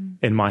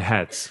in my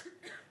head,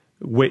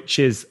 which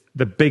is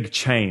the big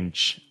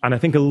change. And I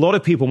think a lot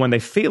of people, when they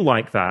feel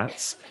like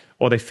that,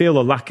 or they feel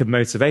a lack of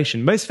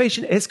motivation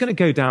is going to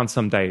go down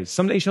some days.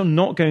 Some days you're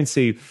not going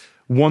to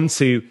want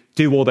to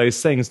do all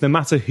those things, no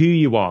matter who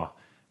you are,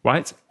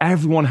 right?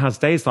 Everyone has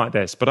days like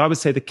this. But I would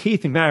say the key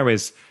thing there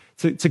is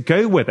to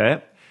go with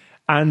it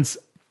and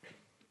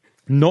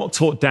not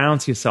talk down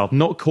to yourself,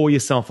 not call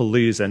yourself a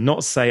loser,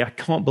 not say, I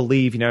can't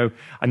believe,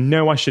 I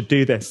know I should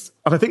do this.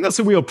 And I think that's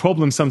a real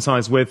problem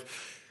sometimes with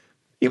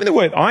even the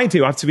work I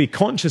do. I have to be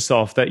conscious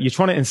of that you're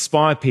trying to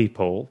inspire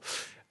people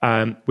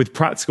with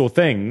practical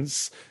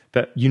things,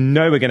 that you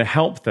know are going to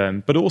help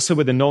them, but also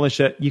with the knowledge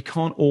that you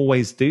can't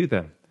always do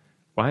them,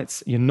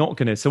 right? You're not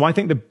going to. So I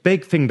think the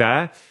big thing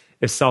there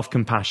is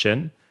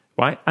self-compassion,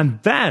 right? And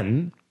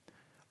then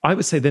I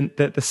would say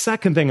the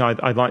second thing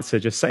I'd like to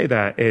just say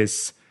there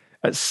is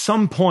at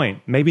some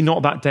point, maybe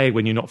not that day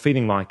when you're not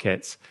feeling like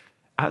it,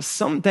 at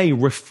some day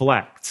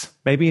reflect,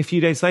 maybe a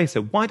few days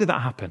later, why did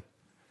that happen?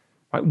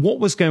 Right? What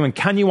was going on?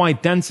 Can you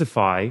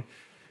identify?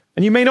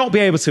 And you may not be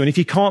able to, and if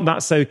you can't,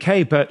 that's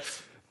okay. But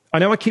I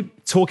know I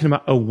keep talking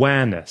about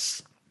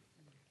awareness,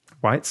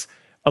 right?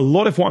 A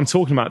lot of what I'm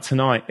talking about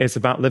tonight is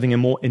about living a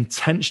more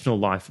intentional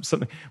life,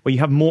 something where you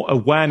have more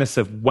awareness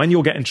of when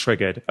you're getting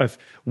triggered, of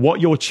what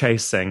you're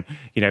chasing.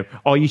 You know,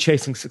 are you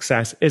chasing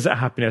success? Is it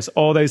happiness?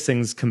 All those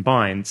things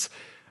combined.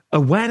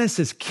 Awareness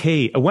is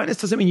key.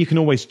 Awareness doesn't mean you can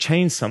always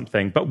change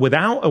something, but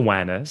without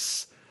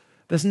awareness,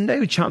 there's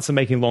no chance of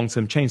making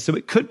long-term change. So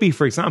it could be,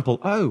 for example,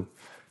 oh,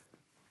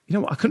 you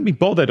know what, I couldn't be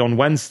bothered on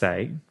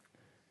Wednesday,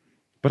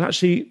 but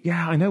actually,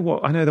 yeah, I know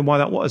why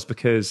that was,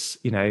 because,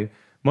 you know,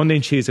 Monday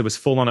and Tuesday was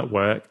full on at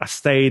work. I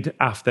stayed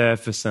after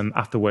for some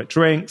after-work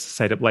drinks,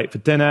 stayed up late for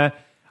dinner.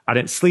 I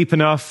didn't sleep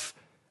enough.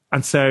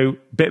 And so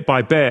bit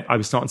by bit, I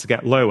was starting to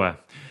get lower.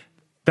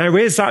 There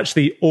is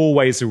actually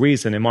always a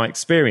reason in my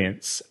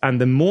experience. And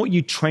the more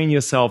you train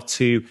yourself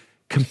to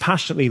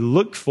compassionately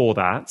look for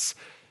that,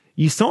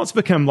 you start to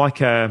become like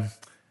a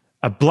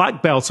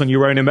black belt on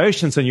your own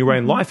emotions and your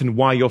own life and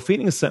why you're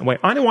feeling a certain way.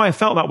 I know why I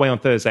felt that way on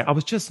Thursday. I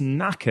was just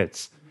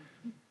knackered.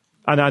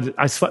 And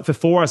I slept for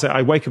 4 hours.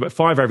 I wake up at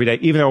 5 every day.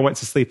 Even though I went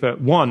to sleep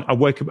at 1, I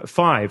woke up at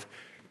 5.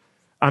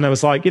 And I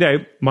was like, you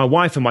know, my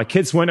wife and my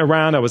kids went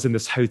around. I was in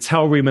this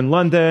hotel room in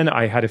London.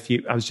 I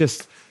was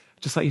just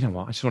like, you know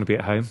what? I just want to be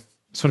at home.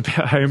 I just want to be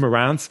at home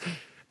around.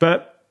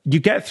 But you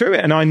get through it.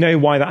 And I know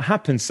why that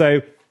happens.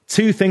 So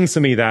 2 things for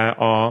me there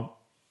are,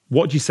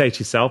 what do you say to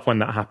yourself when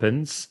that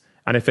happens?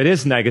 And if it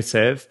is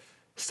negative,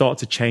 start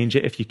to change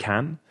it if you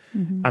can.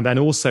 Mm-hmm. And then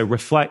also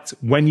reflect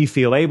when you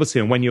feel able to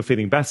and when you're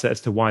feeling better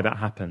as to why that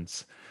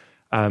happens.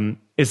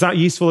 Is that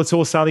useful at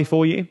all, Sally,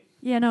 for you?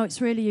 Yeah, no, it's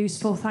really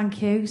useful.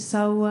 Thank you.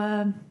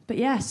 So, but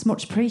yes,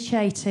 much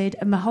appreciated.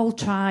 And my whole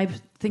tribe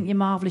think you're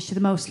marvellous. You're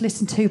the most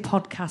listened to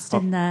podcast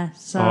in there.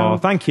 So. Oh,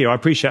 thank you. I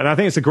appreciate it. And I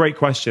think it's a great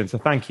question. So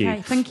thank you.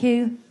 Okay, thank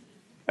you.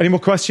 Any more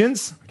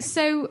questions?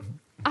 So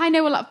I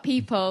know a lot of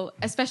people,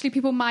 especially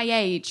people my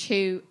age,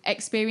 who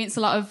experience a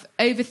lot of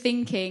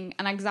overthinking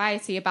and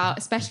anxiety about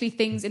especially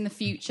things in the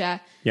future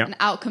and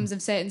outcomes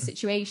of certain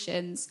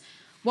situations.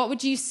 What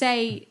would you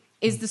say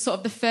is the sort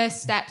of the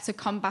first step to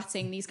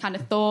combating these kind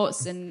of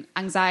thoughts and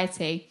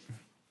anxiety,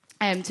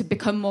 to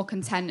become more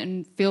content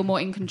and feel more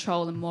in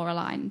control and more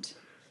aligned?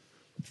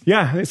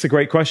 Yeah, it's a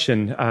great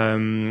question.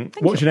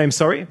 What's your name?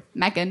 Sorry?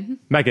 Megan.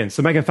 Megan.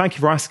 So Megan, thank you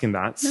for asking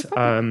that. No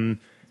problem.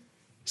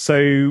 So,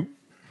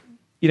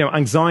 you know,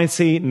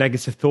 anxiety,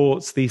 negative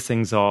thoughts, these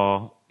things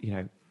are, you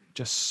know,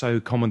 just so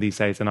common these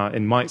days. And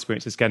in my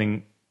experience, it's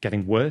getting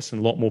worse, and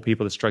a lot more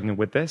people are struggling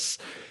with this.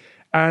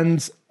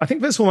 And I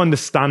think this whole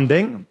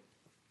understanding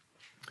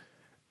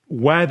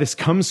where this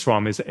comes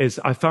from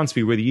is I found to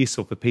be really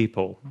useful for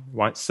people,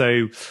 right?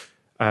 So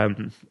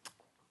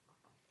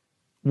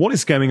what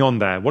is going on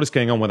there? What is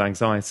going on with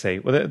anxiety?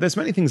 Well, there's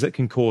many things that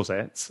can cause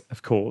it,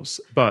 of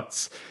course,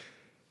 but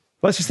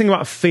let's just think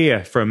about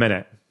fear for a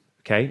minute,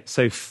 okay?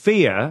 So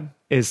fear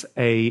is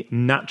a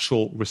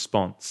natural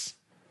response.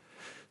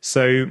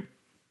 So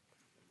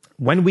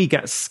when we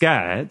get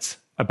scared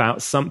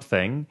about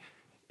something,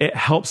 it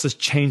helps us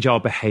change our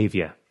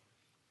behavior.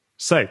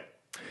 So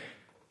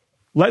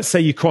let's say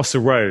you cross a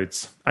road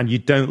and you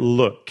don't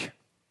look,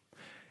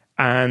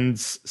 and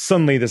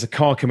suddenly there's a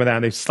car coming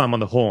down, they slam on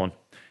the horn,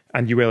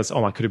 and you realize,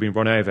 oh, I could have been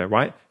run over,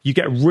 right? You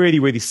get really,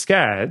 really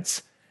scared,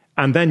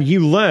 and then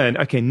you learn,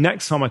 okay,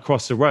 next time I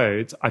cross the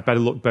road, I better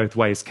look both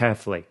ways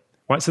carefully,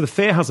 right? So the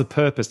fear has a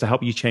purpose to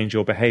help you change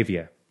your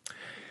behavior.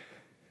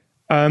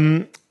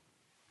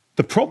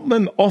 The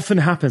problem often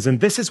happens, and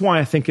this is why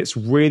I think it's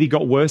really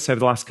got worse over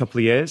the last couple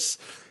of years,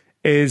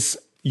 is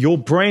your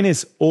brain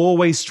is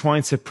always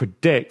trying to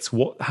predict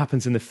what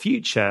happens in the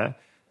future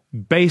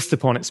based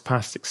upon its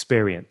past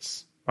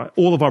experience. Right?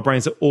 All of our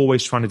brains are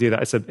always trying to do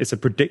that. It's a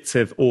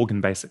predictive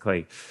organ,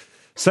 basically.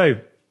 So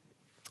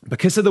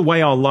because of the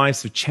way our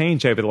lives have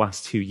changed over the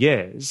last 2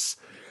 years,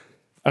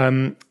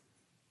 like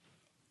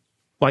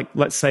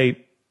let's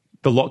say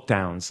the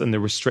lockdowns and the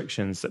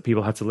restrictions that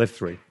people had to live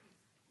through,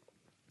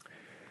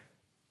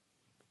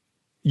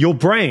 your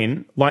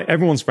brain, like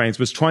everyone's brains,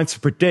 was trying to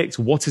predict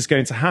what is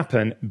going to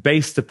happen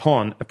based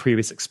upon a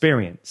previous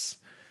experience.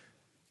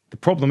 The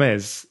problem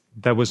is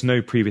there was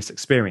no previous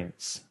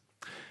experience.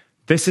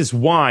 This is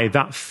why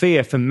that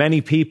fear for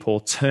many people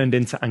turned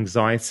into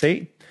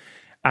anxiety,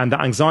 and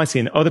that anxiety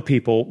in other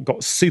people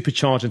got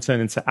supercharged and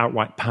turned into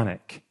outright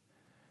panic,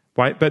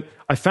 right? But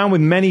I found with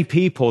many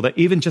people that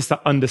even just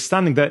that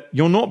understanding that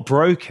you're not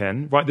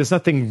broken, right? There's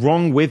nothing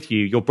wrong with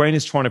you. Your brain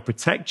is trying to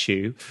protect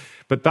you.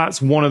 But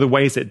that's one of the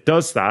ways it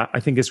does that.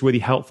 I think it's really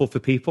helpful for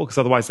people, because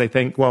otherwise they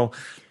think, well,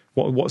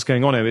 what's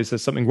going on here? Is there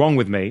something wrong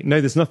with me? No,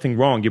 there's nothing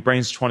wrong. Your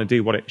brain's trying to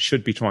do what it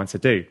should be trying to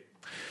do.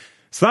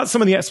 So that's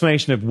some of the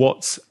explanation of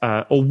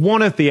or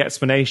one of the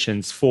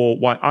explanations for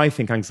why I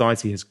think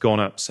anxiety has gone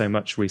up so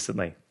much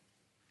recently.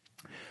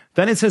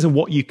 Then in terms of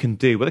what you can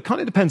do, well, it kind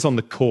of depends on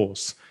the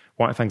cause,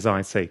 right, of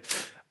anxiety.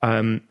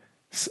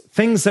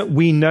 Things that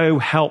we know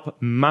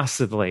help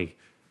massively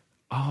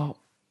are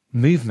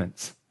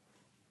movement,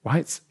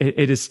 right?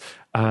 It is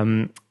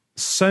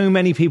so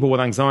many people with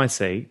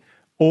anxiety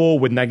or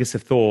with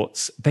negative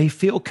thoughts, they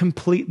feel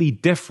completely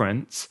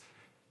different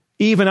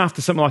even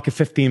after something like a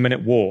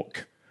 15-minute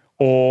walk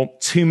or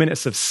 2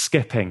 minutes of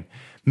skipping,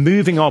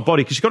 moving our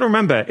body. Because you've got to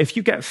remember, if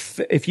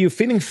you're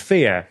feeling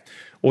fear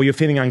or you're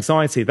feeling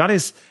anxiety, that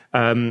is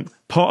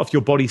part of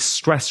your body's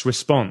stress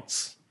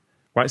response,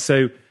 right?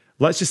 So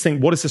let's just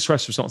think, what is the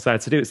stress response there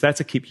to do? It's there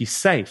to keep you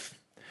safe.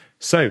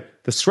 So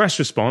the stress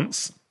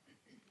response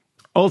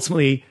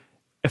ultimately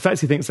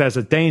effectively thinks there's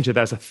a danger,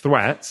 there's a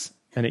threat,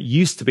 and it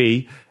used to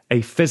be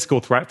a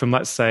physical threat from,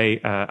 let's say,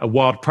 a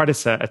wild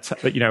predator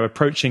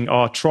approaching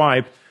our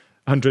tribe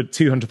 100,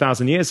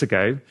 200,000 years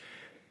ago.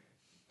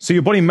 So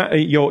your body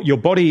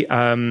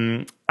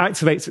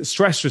activates its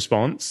stress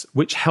response,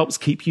 which helps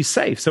keep you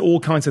safe. So all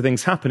kinds of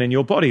things happen in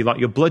your body, like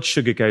your blood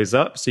sugar goes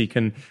up, so you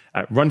can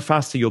run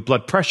faster. Your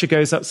blood pressure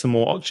goes up, so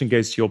more oxygen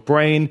goes to your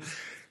brain.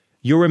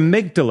 Your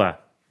amygdala,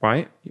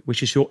 right,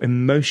 which is your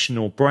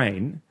emotional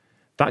brain,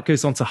 that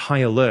goes on to high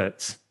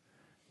alert,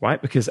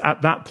 right? Because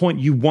at that point,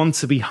 you want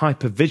to be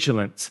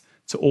hypervigilant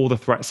to all the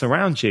threats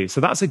around you.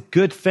 So that's a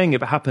good thing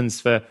if it happens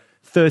for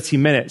 30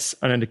 minutes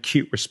and an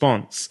acute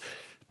response.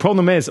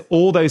 Problem is,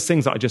 all those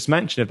things that I just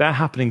mentioned, if they're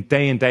happening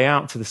day in, day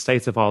out to the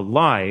state of our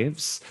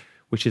lives,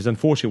 which is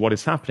unfortunately what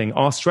is happening,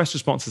 our stress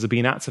responses are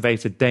being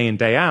activated day in,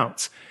 day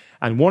out.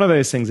 And one of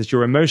those things is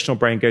your emotional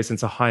brain goes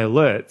into high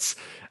alerts.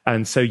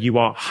 And so you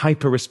are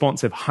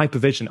hyper-responsive,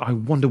 hyper-vigilant. I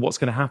wonder what's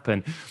going to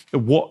happen.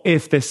 What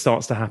if this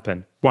starts to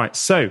happen? Right,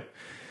 so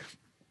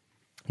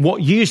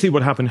what usually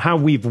would happen, how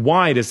we've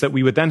wired, is that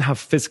we would then have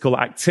physical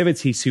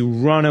activity to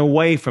run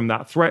away from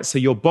that threat. So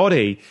your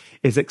body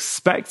is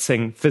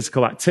expecting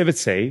physical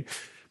activity.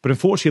 But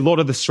unfortunately, a lot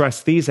of the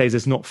stress these days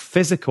is not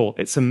physical.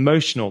 It's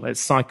emotional. It's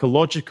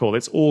psychological.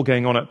 It's all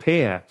going on up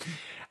here.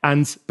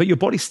 But your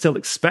body's still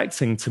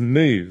expecting to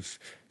move.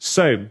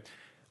 So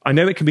I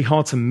know it can be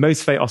hard to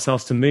motivate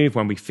ourselves to move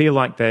when we feel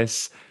like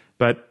this,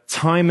 but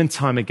time and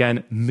time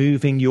again,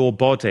 moving your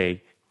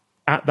body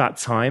at that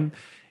time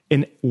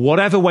in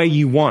whatever way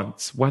you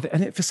want.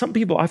 For some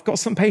people, I've got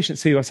some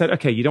patients who I said,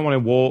 okay, you don't want to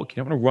walk, you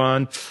don't want to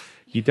run,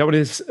 you don't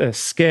want to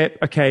skip.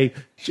 Okay,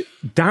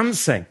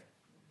 dancing.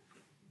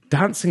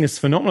 Dancing is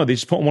phenomenal. They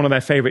just put on one of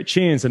their favorite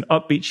tunes, an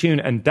upbeat tune,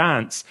 and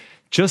dance.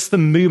 Just the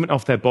movement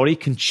of their body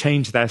can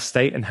change their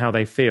state and how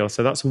they feel.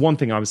 So that's one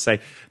thing I would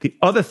say. The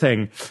other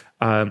thing,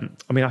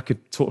 I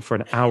could talk for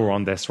an hour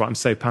on this, right? I'm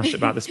so passionate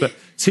about this, but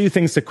two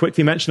things to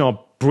quickly mention are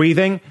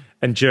breathing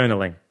and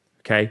journaling,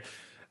 okay?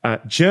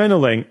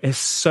 Journaling is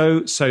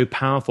so, so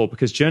powerful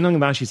because journaling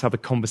allows you to have a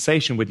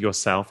conversation with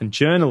yourself, and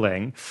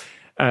journaling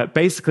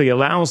basically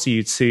allows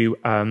you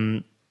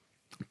to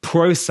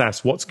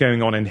process what's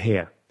going on in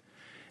here.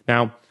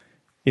 Now,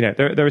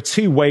 there are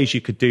two ways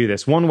you could do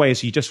this. One way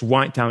is you just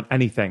write down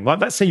anything.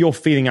 Like, let's say you're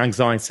feeling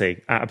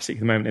anxiety at a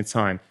particular moment in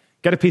time.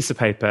 Get a piece of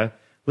paper,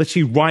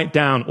 literally write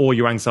down all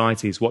your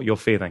anxieties, what you're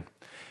feeling.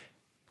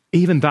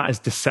 Even that is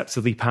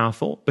deceptively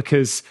powerful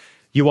because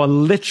you are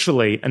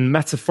literally and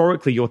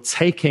metaphorically, you're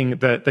taking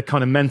the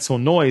kind of mental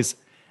noise,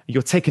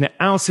 you're taking it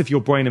out of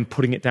your brain and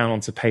putting it down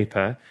onto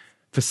paper.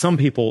 For some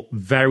people,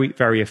 very,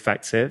 very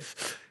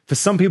effective. For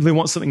some people who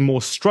want something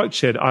more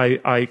structured,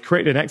 I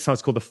created an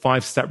exercise called the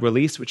 5-step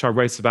release, which I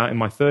wrote about in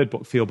my third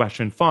book, Feel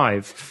Better in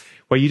 5,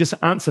 where you just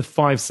answer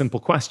 5 simple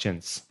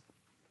questions.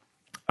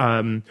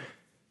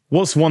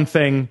 What's one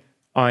thing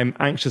I'm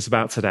anxious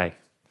about today?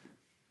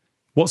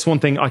 What's one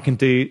thing I can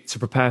do to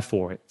prepare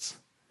for it?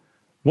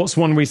 What's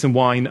one reason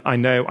why I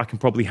know I can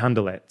probably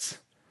handle it?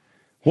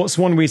 What's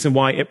one reason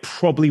why it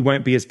probably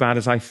won't be as bad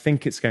as I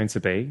think it's going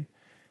to be?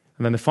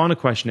 And then the final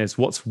question is,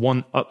 what's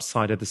one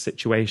upside of the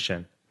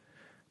situation?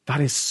 That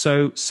is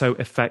so, so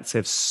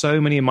effective. So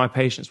many of my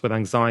patients with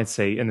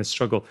anxiety and the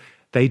struggle,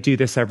 they do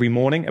this every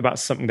morning about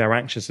something they're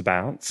anxious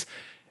about.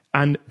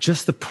 And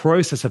just the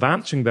process of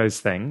answering those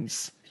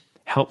things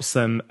helps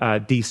them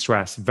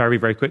de-stress very,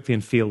 very quickly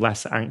and feel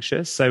less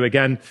anxious. So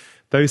again,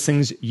 those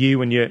things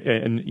you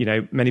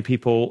and many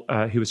people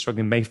who are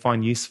struggling may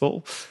find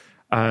useful.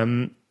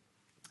 The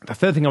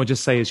third thing I would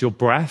just say is your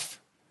breath.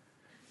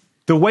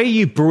 The way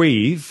you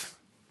breathe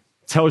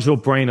tells your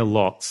brain a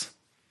lot.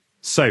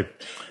 So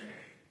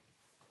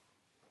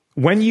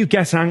when you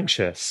get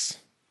anxious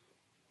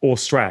or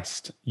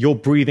stressed, your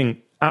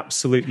breathing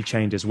absolutely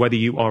changes, whether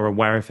you are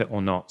aware of it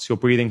or not. So your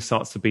breathing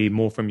starts to be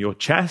more from your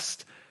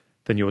chest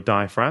than your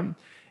diaphragm.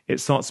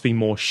 It starts to be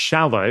more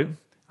shallow,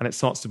 and it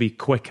starts to be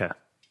quicker.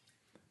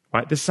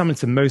 Right? This is something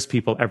to most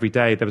people every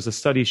day. There was a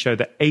study showed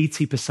that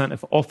 80%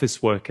 of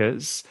office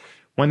workers,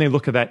 when they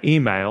look at their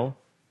email,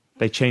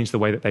 they change the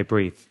way that they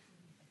breathe.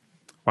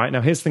 Right?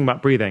 Now, here's the thing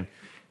about breathing.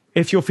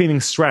 If you're feeling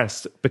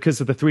stressed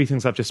because of the 3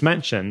 things I've just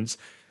mentioned,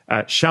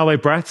 shallow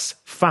breaths,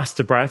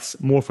 faster breaths,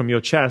 more from your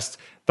chest,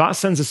 that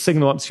sends a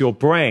signal up to your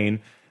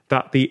brain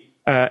that the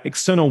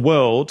external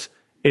world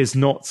is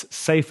not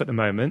safe at the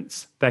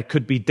moment. There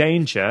could be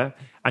danger.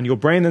 And your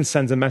brain then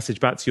sends a message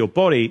back to your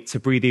body to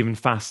breathe even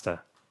faster.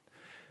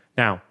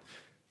 Now,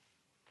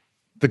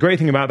 the great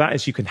thing about that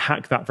is you can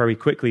hack that very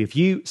quickly. If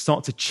you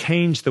start to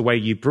change the way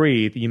you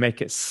breathe, you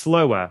make it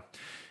slower,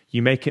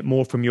 you make it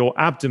more from your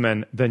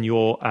abdomen than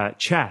your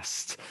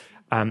chest,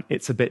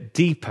 it's a bit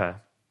deeper,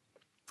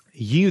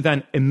 you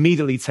then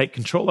immediately take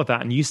control of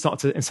that and you start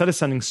to, instead of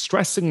sending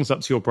stress signals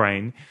up to your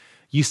brain,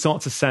 you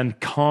start to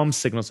send calm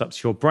signals up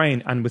to your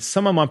brain. And with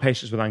some of my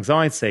patients with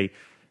anxiety,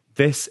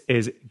 this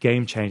is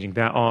game-changing.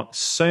 There are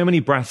so many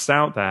breaths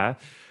out there.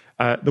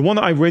 The one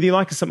that I really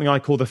like is something I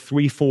call the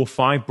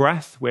 3-4-5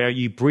 breath, where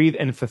you breathe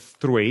in for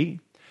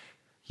 3,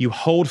 you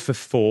hold for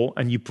 4,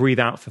 and you breathe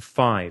out for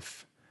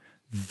 5.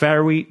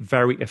 Very,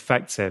 very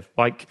effective.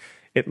 Like,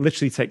 it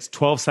literally takes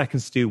 12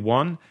 seconds to do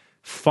one.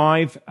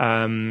 5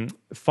 rounds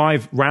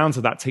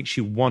of that takes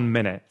you 1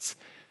 minute.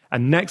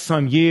 And next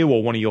time you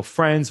or one of your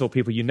friends or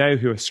people you know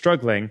who are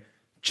struggling,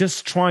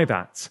 just try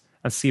that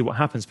and see what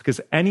happens. Because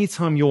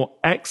anytime your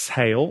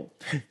exhale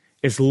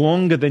is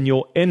longer than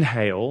your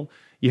inhale,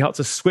 you help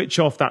to switch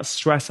off that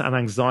stress and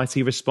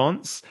anxiety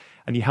response,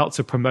 and you help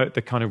to promote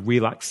the kind of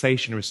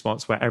relaxation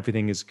response where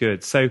everything is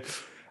good. So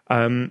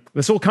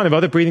there's all kind of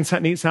other breathing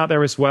techniques out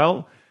there as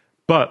well,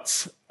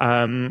 but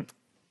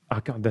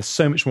there's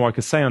so much more I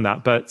could say on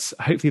that, but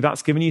hopefully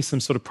that's given you some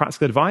sort of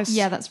practical advice.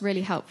 Yeah, that's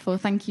really helpful.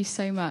 Thank you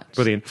so much.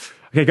 Brilliant.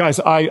 Okay, guys,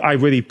 I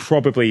really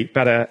probably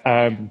better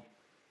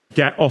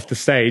get off the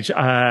stage.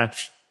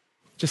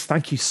 Just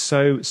thank you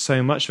so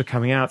much for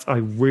coming out. I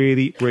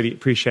really, really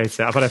appreciate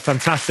it. I've had a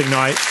fantastic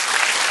night.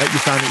 Hope you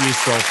found it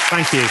useful.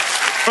 Thank you.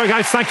 All right,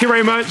 guys, thank you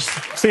very much.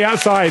 See you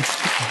outside.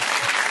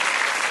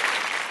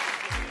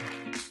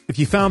 If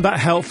you found that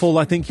helpful,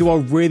 I think you are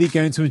really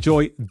going to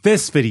enjoy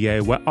this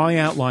video where I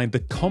outline the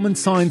common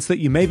signs that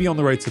you may be on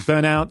the road to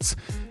burnout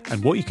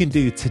and what you can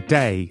do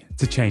today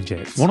to change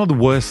it. One of the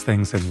worst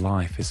things in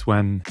life is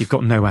when you've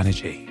got no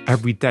energy.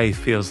 Every day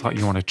feels like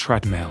you're on a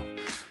treadmill.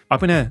 I've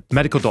been a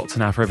medical doctor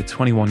now for over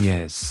 21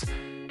 years,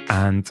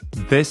 and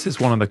this is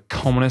one of the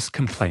commonest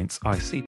complaints I see